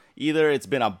before. Either it's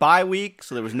been a bye week,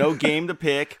 so there was no game to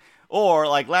pick, or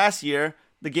like last year,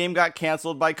 the game got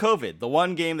canceled by COVID. The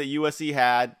one game that USC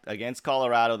had against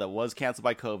Colorado that was canceled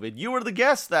by COVID, you were the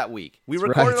guest that week. We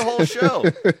recorded the whole show.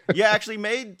 You actually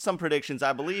made some predictions,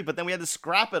 I believe, but then we had to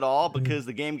scrap it all because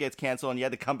the game gets canceled and you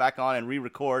had to come back on and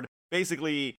re-record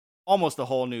basically almost a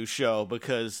whole new show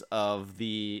because of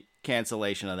the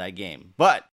cancellation of that game.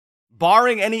 But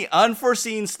barring any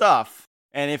unforeseen stuff,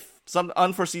 and if some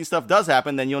unforeseen stuff does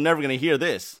happen, then you're never going to hear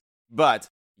this. But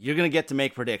you're going to get to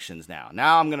make predictions now.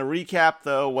 Now I'm going to recap,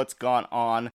 though, what's gone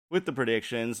on with the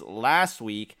predictions. Last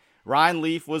week, Ryan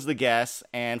Leaf was the guest,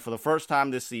 and for the first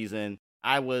time this season,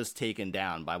 I was taken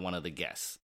down by one of the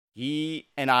guests. He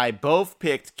and I both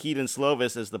picked Kedon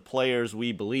Slovis as the players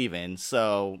we believe in,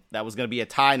 so that was going to be a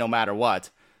tie no matter what.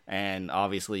 And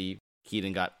obviously,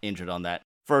 Kedon got injured on that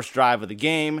first drive of the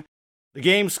game. The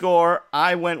game score,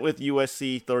 I went with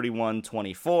USC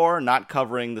 31-24, not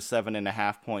covering the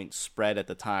 7.5 point spread at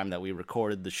the time that we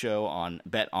recorded the show on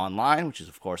Bet Online, which is,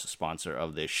 of course, a sponsor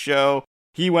of this show.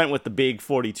 He went with the big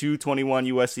 42-21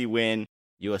 USC win,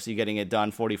 USC getting it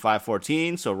done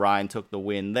 45-14, so Ryan took the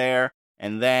win there.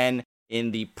 And then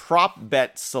in the prop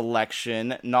bet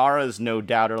selection, Nara's no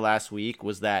doubter last week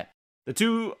was that the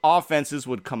two offenses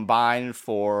would combine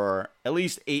for at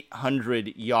least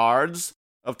 800 yards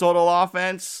of total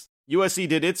offense. USC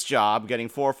did its job, getting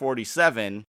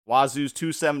 447. Wazoo's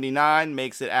 279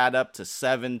 makes it add up to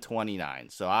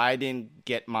 729. So I didn't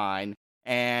get mine.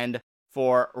 And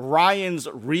for Ryan's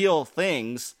real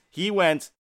things, he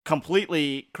went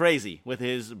completely crazy with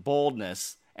his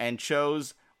boldness and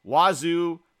chose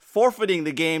Wazoo forfeiting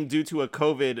the game due to a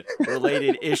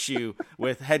COVID-related issue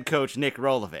with head coach Nick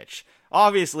Rolovich.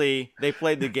 Obviously, they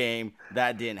played the game.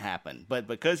 That didn't happen. But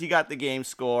because he got the game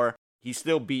score, he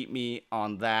still beat me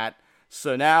on that.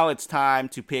 So now it's time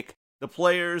to pick the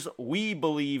players we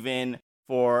believe in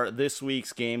for this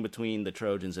week's game between the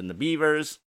Trojans and the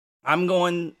Beavers. I'm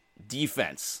going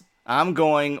defense. I'm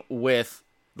going with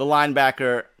the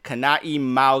linebacker Kana'i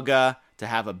Mauga to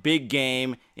have a big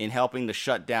game in helping to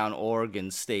shut down Oregon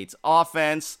State's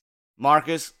offense.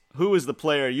 Marcus, who is the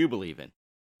player you believe in?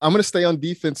 I'm going to stay on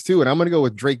defense too, and I'm going to go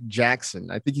with Drake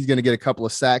Jackson. I think he's going to get a couple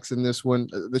of sacks in this one.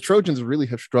 The Trojans really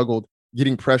have struggled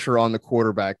getting pressure on the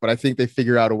quarterback, but I think they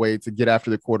figure out a way to get after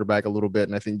the quarterback a little bit,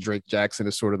 and I think Drake Jackson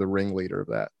is sort of the ringleader of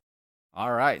that.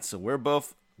 All right, so we're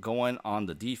both going on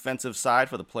the defensive side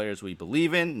for the players we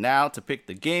believe in. Now to pick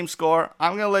the game score,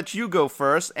 I'm going to let you go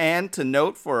first, and to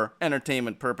note for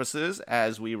entertainment purposes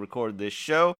as we record this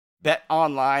show, Bet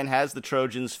Online has the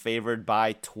Trojans favored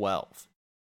by 12.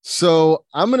 So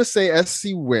I'm going to say SC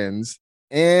wins,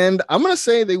 and I'm going to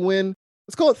say they win.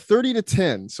 Let's call it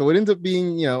 30-10. So it ends up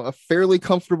being, a fairly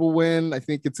comfortable win. I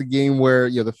think it's a game where,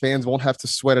 the fans won't have to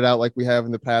sweat it out like we have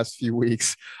in the past few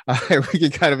weeks. We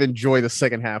can kind of enjoy the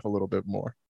second half a little bit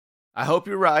more. I hope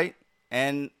you're right.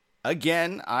 And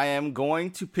again, I am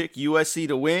going to pick USC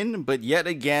to win, but yet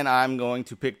again, I'm going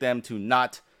to pick them to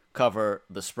not cover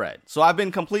the spread. So I've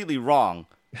been completely wrong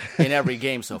in every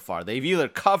game so far. They've either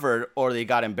covered or they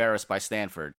got embarrassed by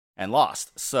Stanford and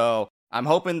lost. So I'm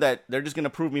hoping that they're just going to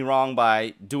prove me wrong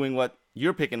by doing what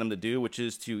you're picking them to do, which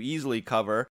is to easily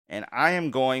cover. And I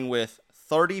am going with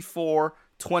 34-24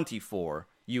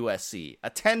 USC, a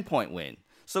 10-point win.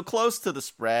 So close to the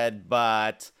spread,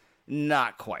 but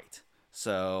not quite.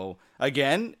 So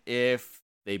again, if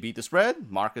they beat the spread,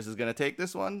 Marcus is going to take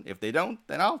this one. If they don't,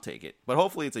 then I'll take it. But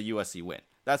hopefully it's a USC win.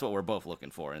 That's what we're both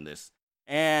looking for in this.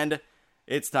 And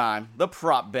it's time. The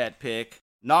prop bet pick.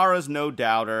 Nara's no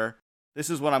doubter. This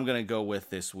is what I'm going to go with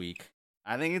this week.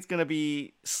 I think it's going to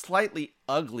be slightly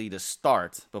ugly to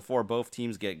start before both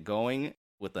teams get going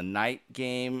with a night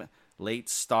game, late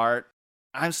start.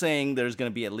 I'm saying there's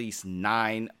going to be at least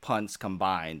 9 punts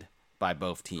combined by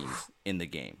both teams in the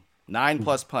game.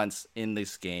 9+ punts in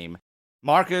this game.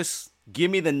 Marcus,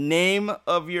 give me the name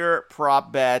of your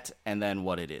prop bet and then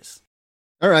what it is.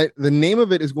 All right. The name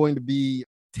of it is going to be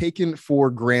Taken for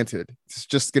Granted. It's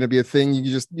just going to be a thing.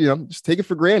 You just take it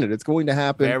for granted. It's going to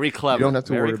happen. Very clever. You don't have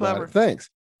to worry about it. Thanks.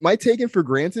 My taken for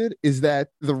granted is that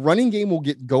the running game will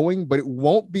get going, but it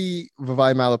won't be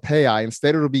Vavae Malepeai.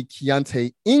 Instead, it'll be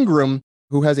Keontae Ingram,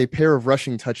 who has a pair of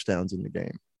rushing touchdowns in the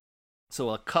game.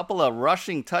 So a couple of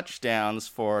rushing touchdowns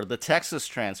for the Texas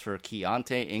transfer,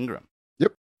 Keontae Ingram.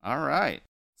 Yep. All right.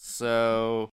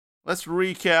 So let's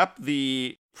recap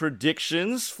the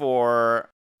predictions for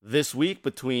this week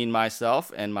between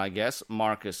myself and my guest,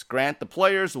 Marcus Grant. The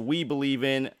players we believe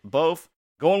in, both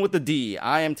going with the D.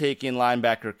 I am taking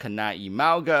linebacker Kanai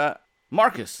Mauga.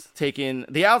 Marcus taking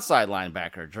the outside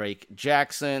linebacker, Drake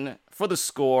Jackson. For the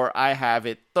score, I have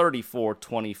it 34-24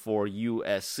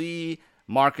 USC.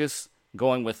 Marcus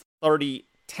going with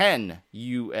 30-10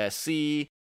 USC.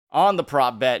 On the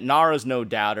prop bet, Nara's no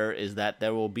doubter is that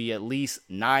there will be at least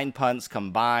 9 punts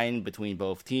combined between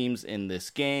both teams in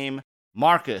this game.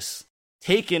 Marcus,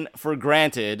 taken for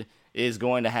granted, is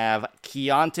going to have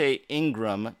Keontae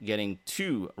Ingram getting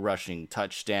 2 rushing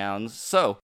touchdowns.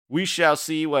 So we shall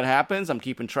see what happens. I'm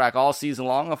keeping track all season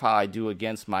long of how I do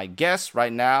against my guests.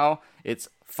 Right now, it's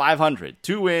 500.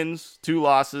 2 wins, 2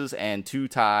 losses, and 2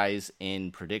 ties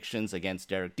in predictions against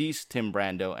Derek Deese, Tim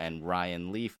Brando, and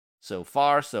Ryan Leaf so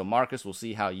far. So Marcus, we'll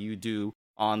see how you do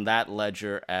on that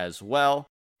ledger as well.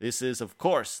 This is, of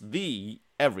course, the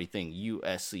Everything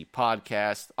USC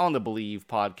podcast on the Believe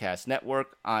Podcast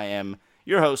Network. I am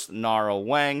your host, Nara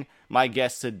Weng. My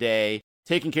guest today,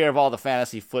 taking care of all the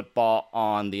fantasy football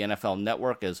on the NFL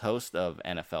Network as host of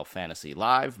NFL Fantasy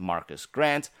Live, Marcus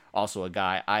Grant, also a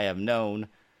guy I have known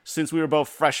since we were both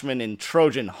freshmen in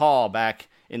Trojan Hall back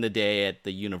in the day at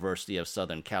the University of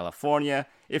Southern California.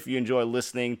 If you enjoy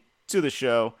listening to the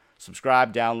show,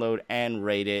 subscribe, download, and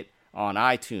rate it on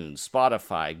iTunes,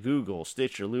 Spotify, Google,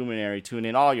 Stitcher, Luminary,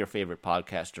 TuneIn, all your favorite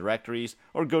podcast directories,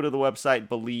 or go to the website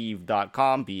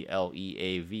Believe.com, BLEAV.com.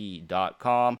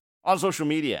 On social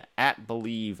media, at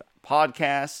Believe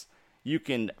Podcasts. You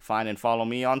can find and follow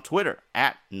me on Twitter,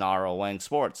 at Nara Weng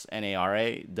Sports,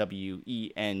 NARAWENG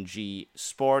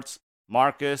Sports.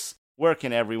 Marcus, where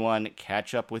can everyone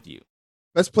catch up with you?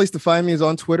 Best place to find me is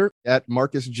on Twitter at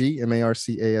Marcus G,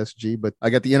 MARCASG. But I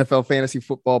got the NFL Fantasy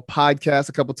Football Podcast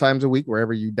a couple times a week,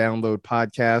 wherever you download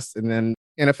podcasts. And then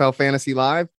NFL Fantasy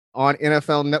Live on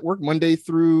NFL Network, Monday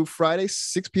through Friday,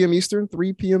 6 p.m. Eastern,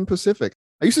 3 p.m. Pacific.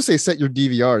 I used to say set your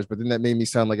DVRs, but then that made me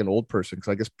sound like an old person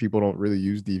because I guess people don't really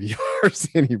use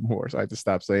DVRs anymore. So I had to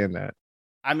stop saying that.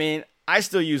 I mean, I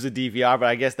still use a DVR, but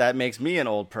I guess that makes me an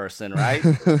old person, right?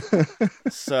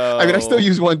 So I mean, I still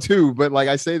use one too, but like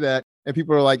I say that and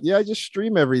people are like, yeah, I just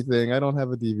stream everything. I don't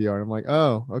have a DVR. I'm like,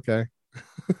 oh, okay.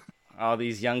 All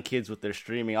these young kids with their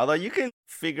streaming. Although you can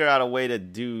figure out a way to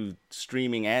do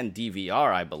streaming and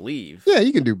DVR, I believe. Yeah,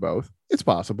 you can do both. It's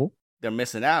possible. They're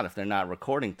missing out if they're not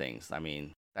recording things. I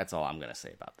mean, that's all I'm going to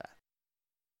say about that.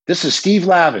 This is Steve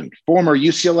Lavin, former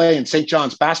UCLA and St.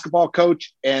 John's basketball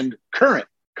coach and current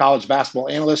college basketball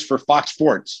analyst for Fox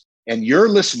Sports. And you're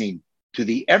listening to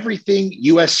the Everything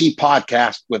USC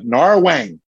podcast with Nara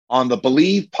Weng on the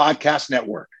Believe Podcast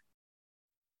Network.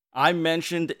 I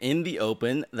mentioned in the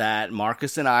open that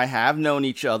Marcus and I have known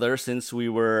each other since we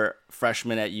were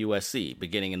freshmen at USC,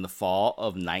 beginning in the fall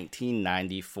of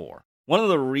 1994. One of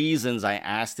the reasons I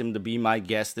asked him to be my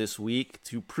guest this week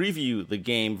to preview the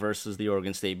game versus the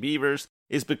Oregon State Beavers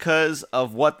is because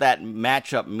of what that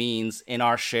matchup means in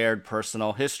our shared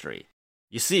personal history.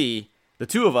 You see, the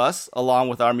two of us, along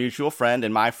with our mutual friend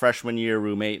and my freshman year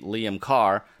roommate Liam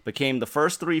Carr, became the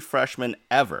first 3 freshmen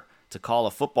ever to call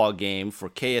a football game for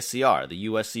KSCR, the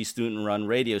USC student-run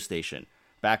radio station,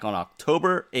 back on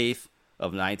October 8th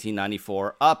of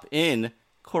 1994 up in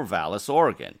Corvallis,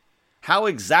 Oregon. How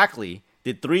exactly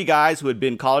did 3 guys who had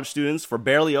been college students for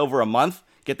barely over a month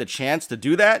get the chance to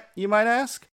do that, you might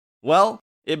ask? Well,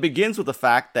 it begins with the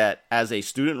fact that as a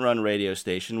student-run radio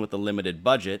station with a limited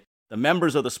budget, the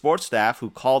members of the sports staff who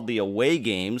called the away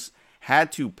games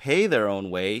had to pay their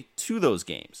own way to those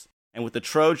games. And with the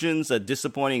Trojans a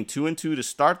disappointing 2-2 to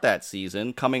start that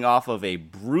season, coming off of a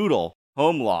brutal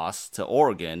home loss to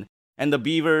Oregon, and the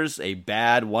Beavers a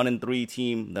bad 1-3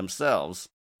 team themselves,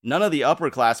 none of the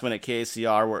upperclassmen at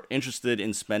KSCR were interested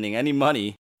in spending any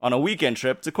money on a weekend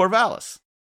trip to Corvallis.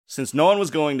 Since no one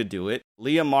was going to do it,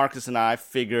 Liam, Marcus, and I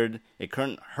figured it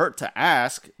couldn't hurt to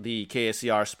ask the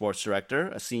KSCR sports director,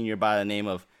 a senior by the name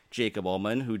of Jacob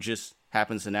Ullman, who just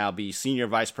happens to now be senior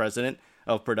vice president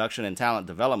of production and talent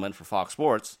development for Fox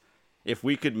Sports, if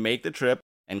we could make the trip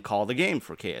and call the game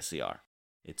for KSCR.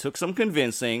 It took some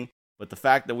convincing, but the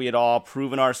fact that we had all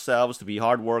proven ourselves to be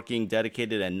hardworking,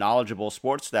 dedicated, and knowledgeable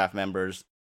sports staff members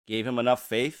gave him enough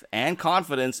faith and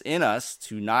confidence in us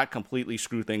to not completely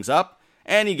screw things up,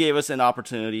 and he gave us an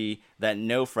opportunity that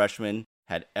no freshman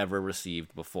had ever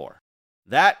received before.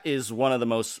 That is one of the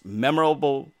most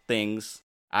memorable things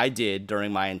I did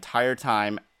during my entire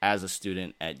time as a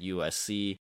student at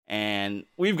USC. And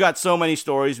we've got so many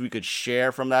stories we could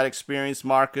share from that experience,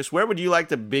 Marcus. Where would you like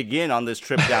to begin on this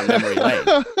trip down memory lane?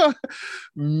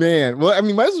 Man, well, I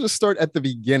mean, might as well just start at the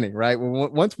beginning, right?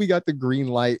 Once we got the green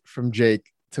light from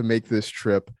Jake to make this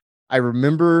trip, I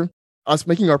remember us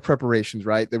making our preparations,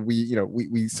 right? That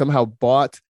we somehow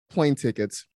bought plane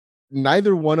tickets.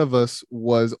 Neither one of us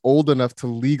was old enough to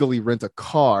legally rent a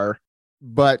car,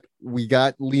 but we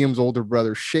got Liam's older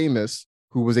brother, Seamus,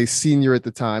 who was a senior at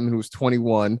the time and who was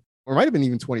 21, or might have been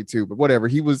even 22, but whatever.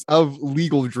 He was of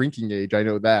legal drinking age. I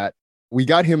know that. We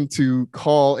got him to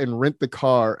call and rent the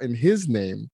car in his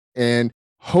name and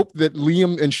hope that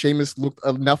Liam and Seamus looked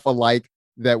enough alike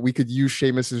that we could use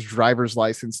Seamus's driver's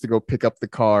license to go pick up the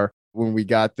car when we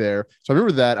got there. So I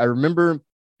remember that. I remember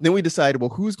then we decided,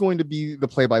 well, who's going to be the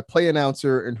play-by-play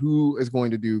announcer and who is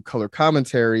going to do color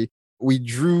commentary. We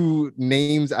drew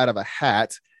names out of a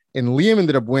hat. And Liam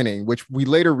ended up winning, which we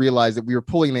later realized that we were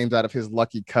pulling names out of his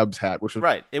Lucky Cubs hat, which was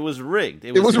right. It was rigged.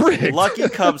 It was rigged. Lucky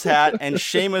Cubs hat, and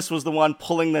Seamus was the one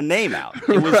pulling the name out.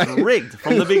 It was rigged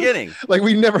from the beginning. Like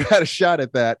we never had a shot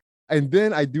at that. And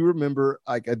then I do remember,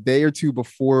 like a day or two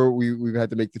before we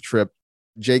had to make the trip,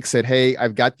 Jake said, "Hey,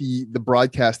 I've got the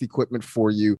broadcast equipment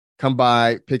for you. Come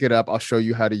by, pick it up. I'll show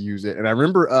you how to use it." And I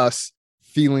remember us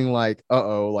feeling like,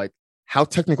 like, how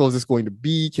technical is this going to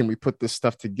be? Can we put this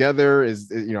stuff together? Are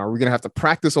we going to have to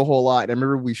practice a whole lot? And I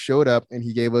remember we showed up and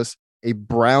he gave us a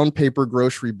brown paper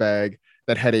grocery bag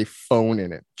that had a phone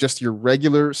in it. Just your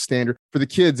regular standard. For the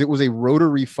kids, it was a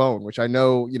rotary phone, which I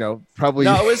know, probably.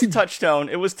 No, it was touch-tone.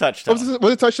 It was touch-tone.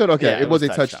 Was it touch-tone? Okay, yeah, it was a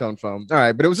touch-tone phone. All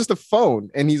right, but it was just a phone.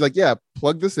 And he's like, yeah,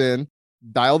 plug this in,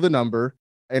 dial the number,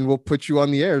 and we'll put you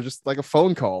on the air just like a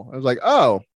phone call. I was like,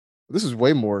 oh, this is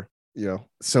way more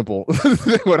simple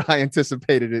than what I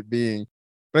anticipated it being.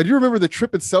 But I do remember the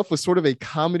trip itself was sort of a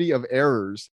comedy of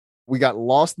errors. We got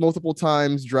lost multiple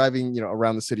times driving,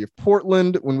 around the city of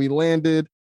Portland when we landed.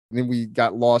 And then we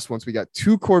got lost once we got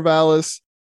to Corvallis.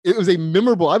 It was a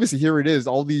memorable, obviously here it is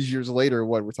all these years later,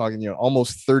 we're talking,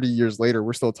 almost 30 years later,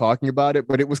 we're still talking about it,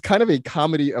 but it was kind of a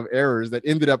comedy of errors that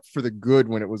ended up for the good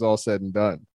when it was all said and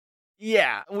done.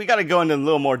 Yeah, we got to go into a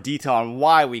little more detail on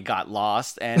why we got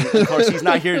lost. And of course, he's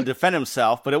not here to defend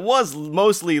himself, but it was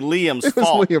mostly Liam's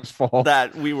fault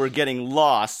that we were getting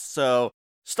lost. So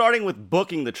starting with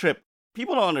booking the trip,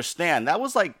 people don't understand. That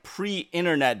was like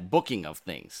pre-internet booking of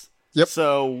things. Yep.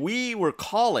 So we were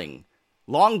calling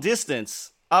long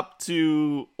distance up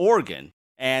to Oregon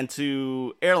and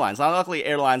to airlines. Now, luckily,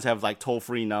 airlines have like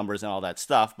toll-free numbers and all that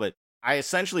stuff, but I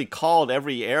essentially called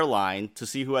every airline to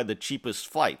see who had the cheapest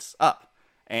flights up.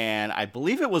 And I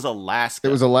believe it was Alaska.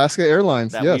 It was Alaska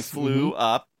Airlines, that we flew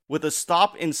up with a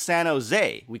stop in San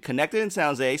Jose. We connected in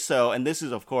San Jose. And this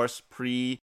is, of course,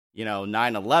 pre,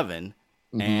 9/11.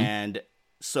 And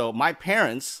so my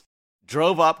parents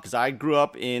drove up, because I grew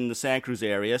up in the Santa Cruz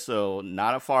area, so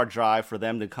not a far drive for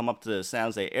them to come up to San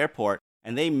Jose Airport.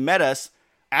 And they met us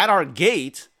at our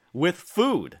gate with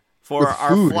food. For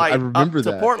our flight up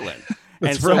to Portland.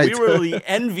 And so we were the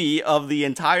envy of the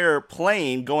entire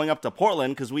plane going up to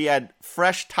Portland because we had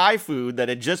fresh Thai food that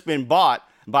had just been bought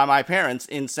by my parents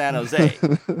in San Jose.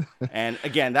 And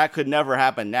again, that could never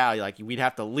happen now. Like, we'd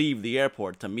have to leave the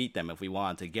airport to meet them if we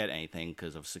wanted to get anything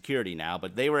because of security now.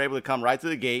 But they were able to come right to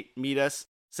the gate, meet us,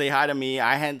 say hi to me.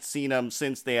 I hadn't seen them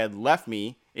since they had left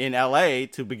me in LA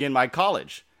to begin my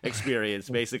college experience,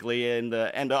 basically in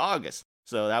the end of August.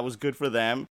 So that was good for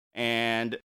them.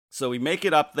 And so we make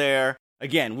it up there.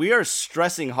 Again, we are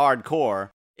stressing hardcore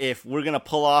if we're going to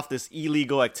pull off this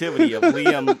illegal activity of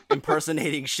Liam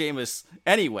impersonating Sheamus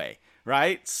anyway,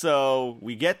 right? So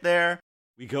we get there,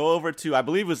 we go over to, I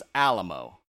believe it was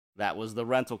Alamo. That was the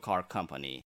rental car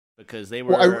company because they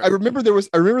were... Well, I remember there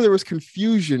was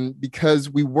confusion because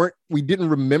we didn't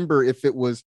remember if it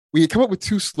was, we had come up with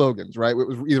two slogans, right? It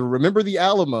was either remember the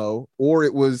Alamo or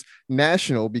it was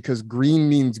national because green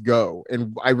means go.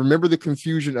 And I remember the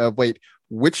confusion of, wait,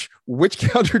 which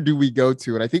counter do we go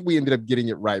to? And I think we ended up getting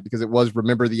it right because it was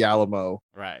remember the Alamo.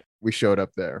 Right. We showed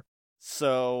up there.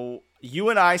 So you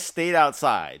and I stayed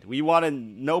outside. We wanted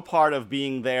no part of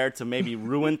being there to maybe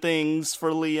ruin things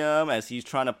for Liam as he's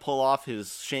trying to pull off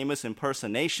his Sheamus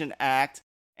impersonation act.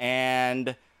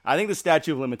 And I think the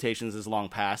statute of limitations is long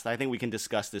past. I think we can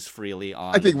discuss this freely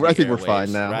on. I think airwaves, we're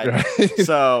fine now. Right?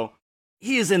 So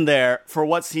he is in there for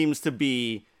what seems to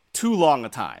be too long a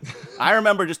time. I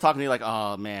remember just talking to you like,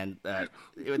 oh man,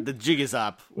 the jig is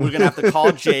up. We're going to have to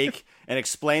call Jake and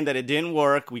explain that it didn't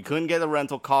work. We couldn't get a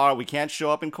rental car. We can't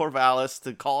show up in Corvallis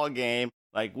to call a game.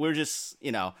 Like, we're just,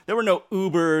 there were no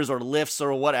Ubers or Lyfts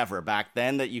or whatever back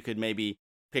then that you could maybe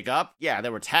pick up. Yeah,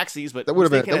 there were taxis, but that would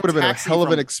have been a hell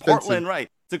of an expensive Portland, right,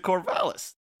 to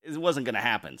Corvallis. It wasn't going to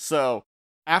happen. So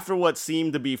after what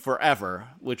seemed to be forever,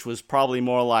 which was probably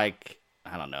more like,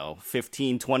 I don't know,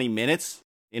 15, 20 minutes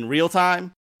in real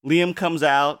time, Liam comes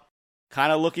out,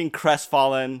 kind of looking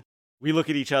crestfallen. We look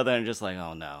at each other and just like,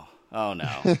 oh no.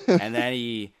 And then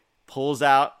he pulls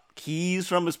out keys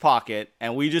from his pocket,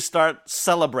 and we just start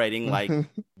celebrating like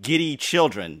giddy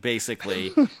children,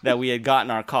 basically, that we had gotten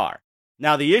our car.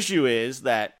 Now, the issue is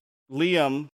that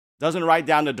Liam doesn't write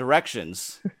down the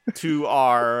directions to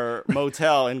our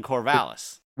motel in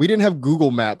Corvallis. We didn't have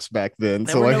Google Maps back then.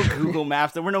 There were no Google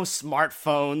Maps. There were no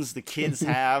smartphones the kids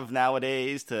have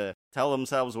nowadays to tell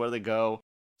themselves where to go.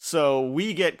 So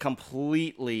we get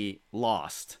completely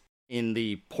lost in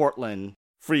the Portland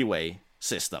freeway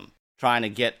system, trying to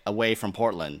get away from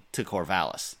Portland to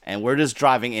Corvallis. And we're just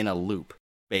driving in a loop,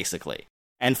 basically.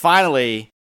 And finally,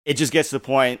 it just gets to the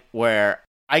point where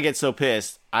I get so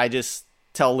pissed, I just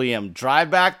tell Liam, drive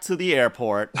back to the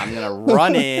airport. I'm going to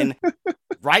run in,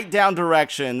 write down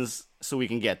directions so we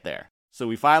can get there. So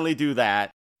we finally do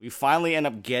that. We finally end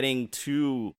up getting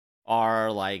to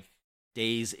our like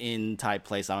Days Inn type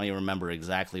place. I don't even remember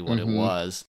exactly what it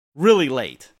was. Really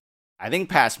late. I think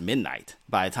past midnight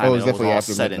by the time it was all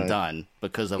said and done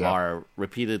because of our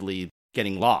repeatedly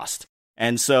getting lost.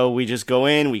 And so we just go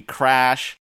in, we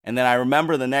crash. And then I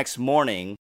remember the next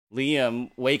morning,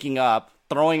 Liam waking up,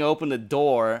 throwing open the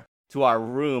door to our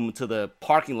room to the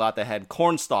parking lot that had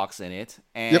corn stalks in it,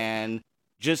 and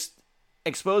just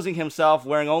exposing himself,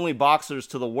 wearing only boxers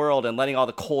to the world and letting all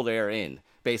the cold air in,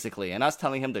 basically. And us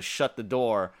telling him to shut the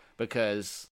door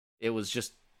because it was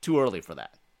just too early for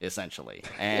that, essentially.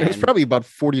 And it was probably about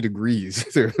 40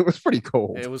 degrees. It was pretty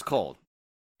cold. It was cold.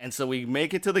 And so we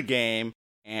make it to the game,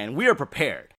 and we are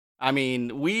prepared. I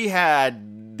mean, we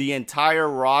had the entire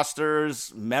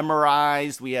rosters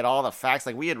memorized. We had all the facts.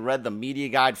 Like, we had read the media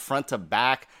guide front to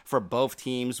back for both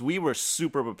teams. We were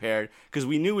super prepared because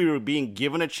we knew we were being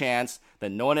given a chance that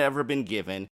no one had ever been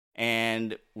given,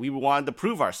 and we wanted to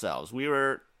prove ourselves. We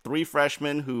were three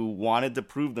freshmen who wanted to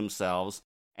prove themselves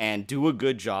and do a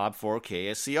good job for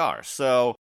KSCR.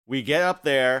 So we get up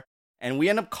there, and we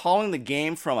end up calling the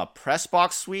game from a press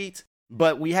box suite,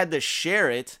 but we had to share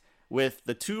it with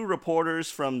the two reporters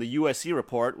from the USC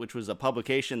Report, which was a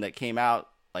publication that came out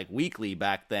like weekly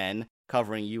back then,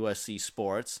 covering USC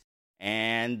sports.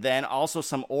 And then also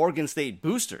some Oregon State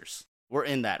boosters were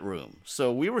in that room.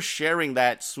 So we were sharing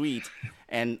that suite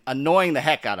and annoying the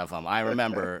heck out of them, I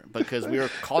remember, because we were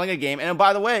calling a game. And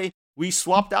by the way, we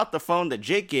swapped out the phone that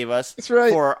Jake gave us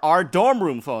for our dorm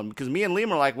room phone, because me and Liam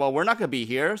were like, well, we're not going to be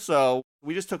here. So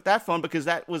we just took that phone because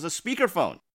that was a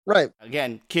speakerphone. Right.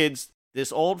 Again, kids,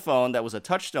 this old phone that was a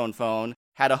touchstone phone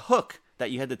had a hook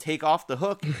that you had to take off the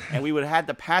hook, and we would have had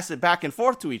to pass it back and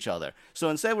forth to each other. So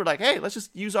instead, we're like, hey, let's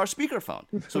just use our speakerphone.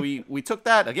 So we took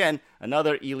that. Again,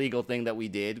 another illegal thing that we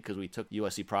did because we took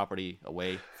USC property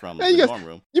away from the dorm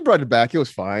room. You brought it back. It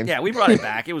was fine. Yeah, we brought it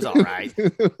back. It was all right.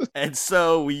 And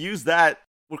so we used that.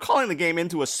 We're calling the game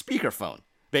into a speakerphone,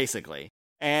 basically.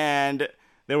 And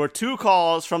there were 2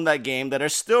 calls from that game that are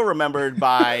still remembered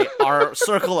by our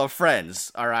circle of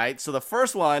friends, all right? So the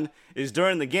first one is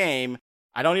during the game.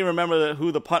 I don't even remember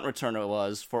who the punt returner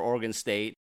was for Oregon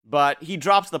State, but he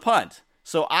drops the punt.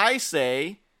 So I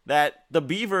say that the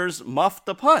Beavers muffed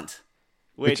the punt,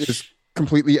 which is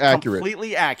completely accurate.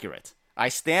 Completely accurate. I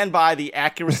stand by the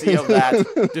accuracy of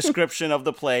that description of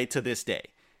the play to this day.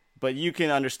 But you can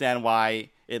understand why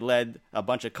it led a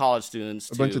bunch of college students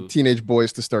a bunch of teenage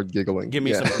boys to start giggling. Give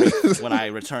me some grief when I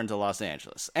returned to Los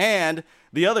Angeles. And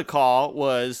the other call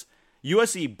was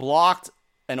USC blocked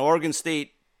an Oregon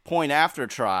State point after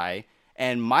try,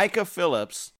 and Micah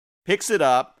Phillips picks it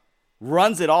up,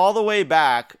 runs it all the way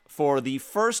back for the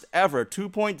first ever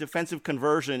 2-point defensive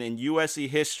conversion in USC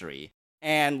history.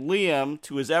 And Liam,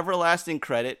 to his everlasting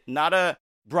credit, not a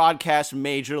broadcast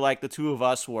major like the two of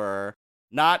us were,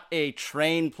 not a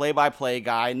trained play-by-play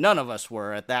guy. None of us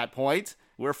were at that point.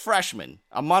 We're freshmen,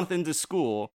 a month into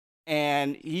school,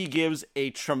 and he gives a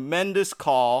tremendous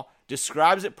call,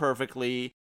 describes it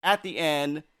perfectly. At the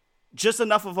end, just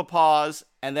enough of a pause,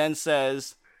 and then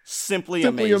says, simply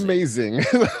amazing.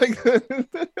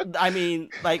 I mean,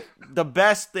 like, the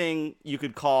best thing you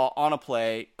could call on a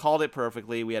play, called it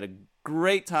perfectly. We had a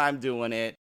great time doing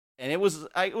it, and it was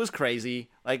crazy.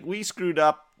 Like, we screwed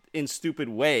up in stupid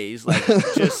ways, like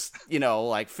just,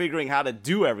 like figuring how to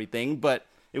do everything, but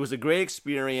it was a great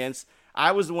experience.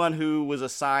 I was the one who was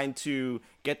assigned to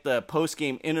get the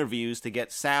post-game interviews to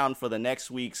get sound for the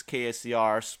next week's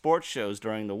KSCR sports shows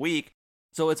during the week.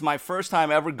 So it's my first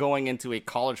time ever going into a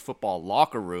college football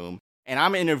locker room, and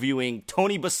I'm interviewing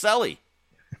Tony Baselli,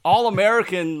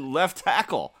 All-American left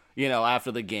tackle,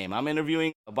 after the game. I'm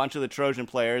interviewing a bunch of the Trojan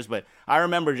players, but I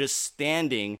remember just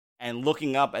standing and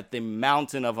looking up at the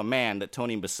mountain of a man that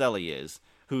Tony Baselli is,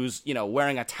 who's,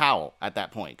 wearing a towel at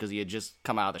that point because he had just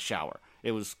come out of the shower.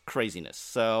 It was craziness.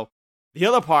 So the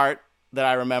other part that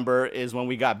I remember is when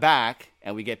we got back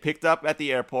and we get picked up at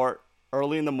the airport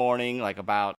early in the morning, like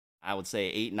about, I would say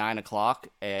 8, 9 o'clock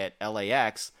at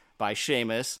LAX by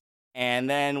Seamus. And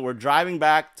then we're driving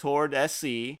back toward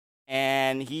SC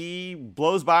and he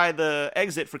blows by the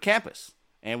exit for campus.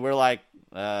 And we're like,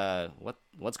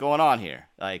 what's going on here?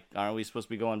 Like, aren't we supposed to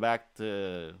be going back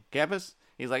to campus?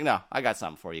 He's like, no, I got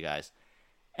something for you guys.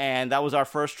 And that was our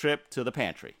first trip to the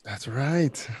pantry. That's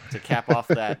right. To cap off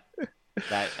that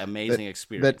amazing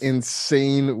experience. That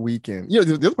insane weekend. The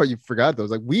other part you forgot, though,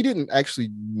 is like we didn't actually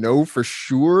know for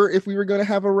sure if we were going to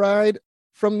have a ride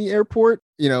from the airport.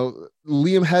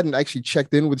 Liam hadn't actually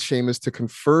checked in with Seamus to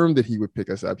confirm that he would pick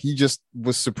us up. He just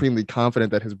was supremely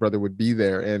confident that his brother would be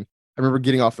there. And I remember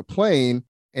getting off the plane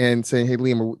and saying, hey,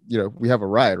 Liam, we have a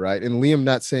ride, right? And Liam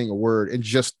not saying a word and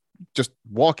just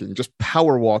walking, just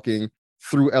power walking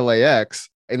through LAX.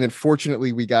 And then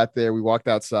fortunately we got there, we walked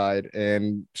outside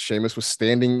and Seamus was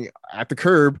standing at the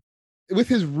curb with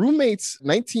his roommate's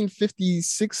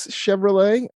 1956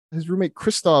 Chevrolet, his roommate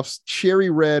Christoph's cherry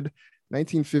red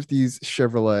 1950s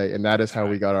Chevrolet. And that is how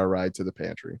we got our ride to the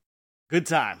pantry. Good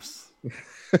times.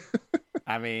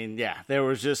 I mean, yeah, there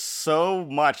was just so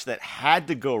much that had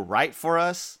to go right for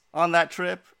us on that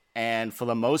trip. And for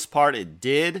the most part, it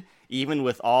did, even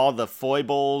with all the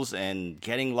foibles and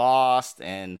getting lost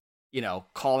and,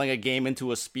 calling a game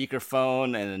into a speakerphone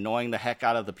and annoying the heck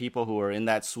out of the people who were in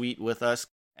that suite with us.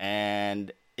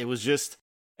 And it was just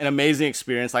an amazing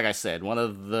experience. Like I said, one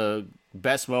of the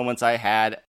best moments I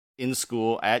had in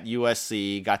school at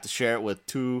USC. Got to share it with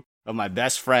 2 of my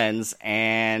best friends.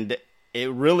 And it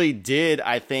really did,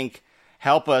 I think,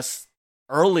 help us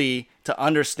early to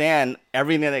understand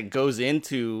everything that goes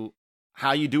into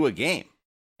how you do a game.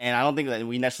 And I don't think that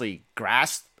we necessarily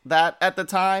grasped that at the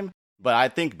time, but I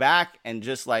think back and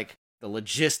just like the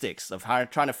logistics of how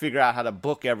trying to figure out how to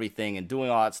book everything and doing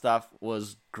all that stuff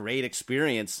was great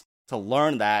experience to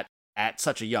learn that at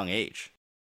such a young age.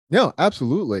 No,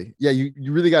 absolutely. Yeah,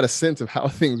 you really got a sense of how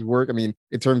things work. I mean,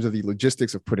 in terms of the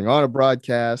logistics of putting on a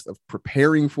broadcast, of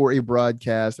preparing for a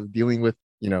broadcast, of dealing with,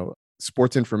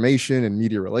 sports information and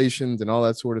media relations and all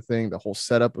that sort of thing. The whole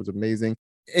setup was amazing.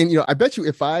 And, I bet you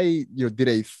if I, did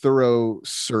a thorough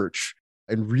search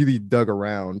and really dug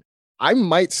around, I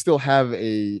might still have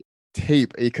a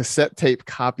cassette tape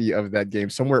copy of that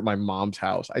game somewhere at my mom's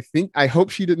house. I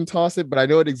hope she didn't toss it, but I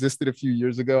know it existed a few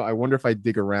years ago. I wonder if I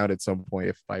dig around at some point,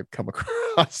 if I come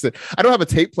across it. I don't have a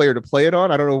tape player to play it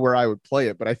on. I don't know where I would play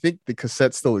it, but I think the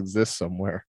cassette still exists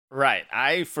somewhere. Right.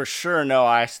 I for sure know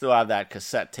I still have that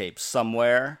cassette tape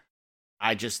somewhere.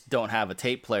 I just don't have a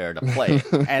tape player to play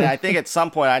it. And I think at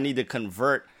some point I need to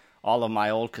convert all of my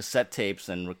old cassette tapes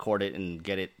and record it and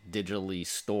get it digitally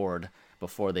stored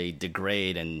before they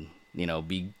degrade and,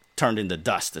 be turned into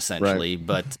dust, essentially. Right.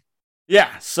 But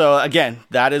yeah, so again,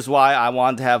 that is why I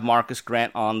wanted to have Marcus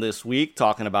Grant on this week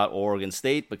talking about Oregon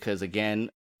State, because again,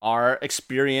 our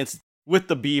experience with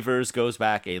the Beavers goes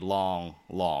back a long,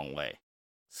 long way.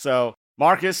 So,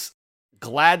 Marcus,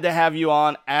 glad to have you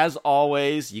on as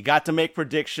always. You got to make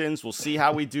predictions. We'll see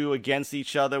how we do against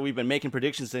each other. We've been making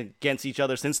predictions against each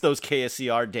other since those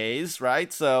KSCR days,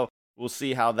 right? So we'll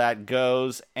see how that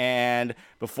goes. And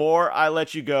before I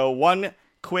let you go, one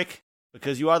quick,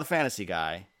 because you are the fantasy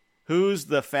guy, who's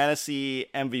the fantasy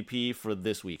MVP for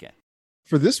this weekend?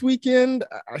 For this weekend,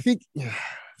 I think,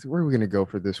 where are we going to go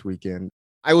for this weekend?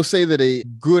 I will say that a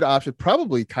good option,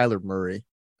 probably Kyler Murray.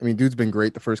 I mean, dude's been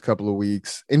great the first couple of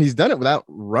weeks, and he's done it without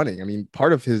running. I mean,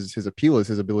 part of his appeal is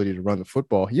his ability to run the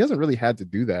football. He hasn't really had to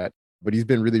do that, but he's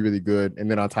been really, really good.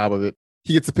 And then on top of it,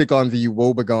 he gets to pick on the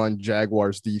woebegone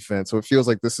Jaguars defense. So it feels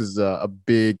like this is a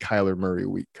big Kyler Murray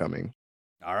week coming.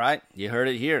 All right, you heard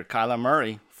it here. Kyler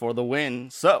Murray for the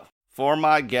win. So for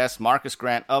my guest, Marcus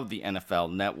Grant of the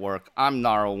NFL Network, I'm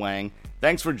Naro Wang.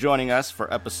 Thanks for joining us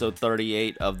for episode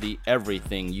 38 of the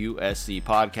Everything USC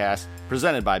podcast,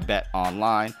 presented by Bet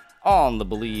Online on the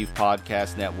Believe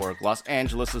Podcast Network, Los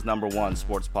Angeles' #1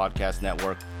 sports podcast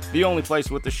network, the only place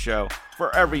with the show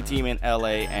for every team in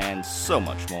LA and so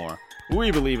much more. We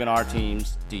believe in our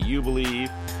teams. Do you believe?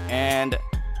 And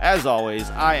as always,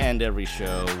 I end every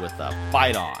show with a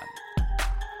fight on.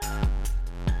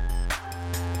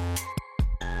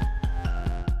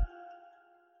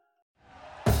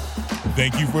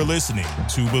 Thank you for listening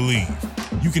to Believe.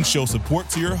 You can show support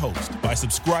to your host by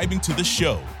subscribing to the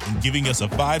show and giving us a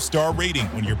 5-star rating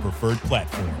on your preferred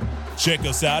platform. Check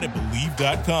us out at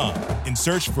Believe.com and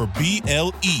search for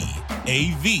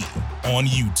BLEAV on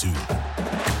YouTube.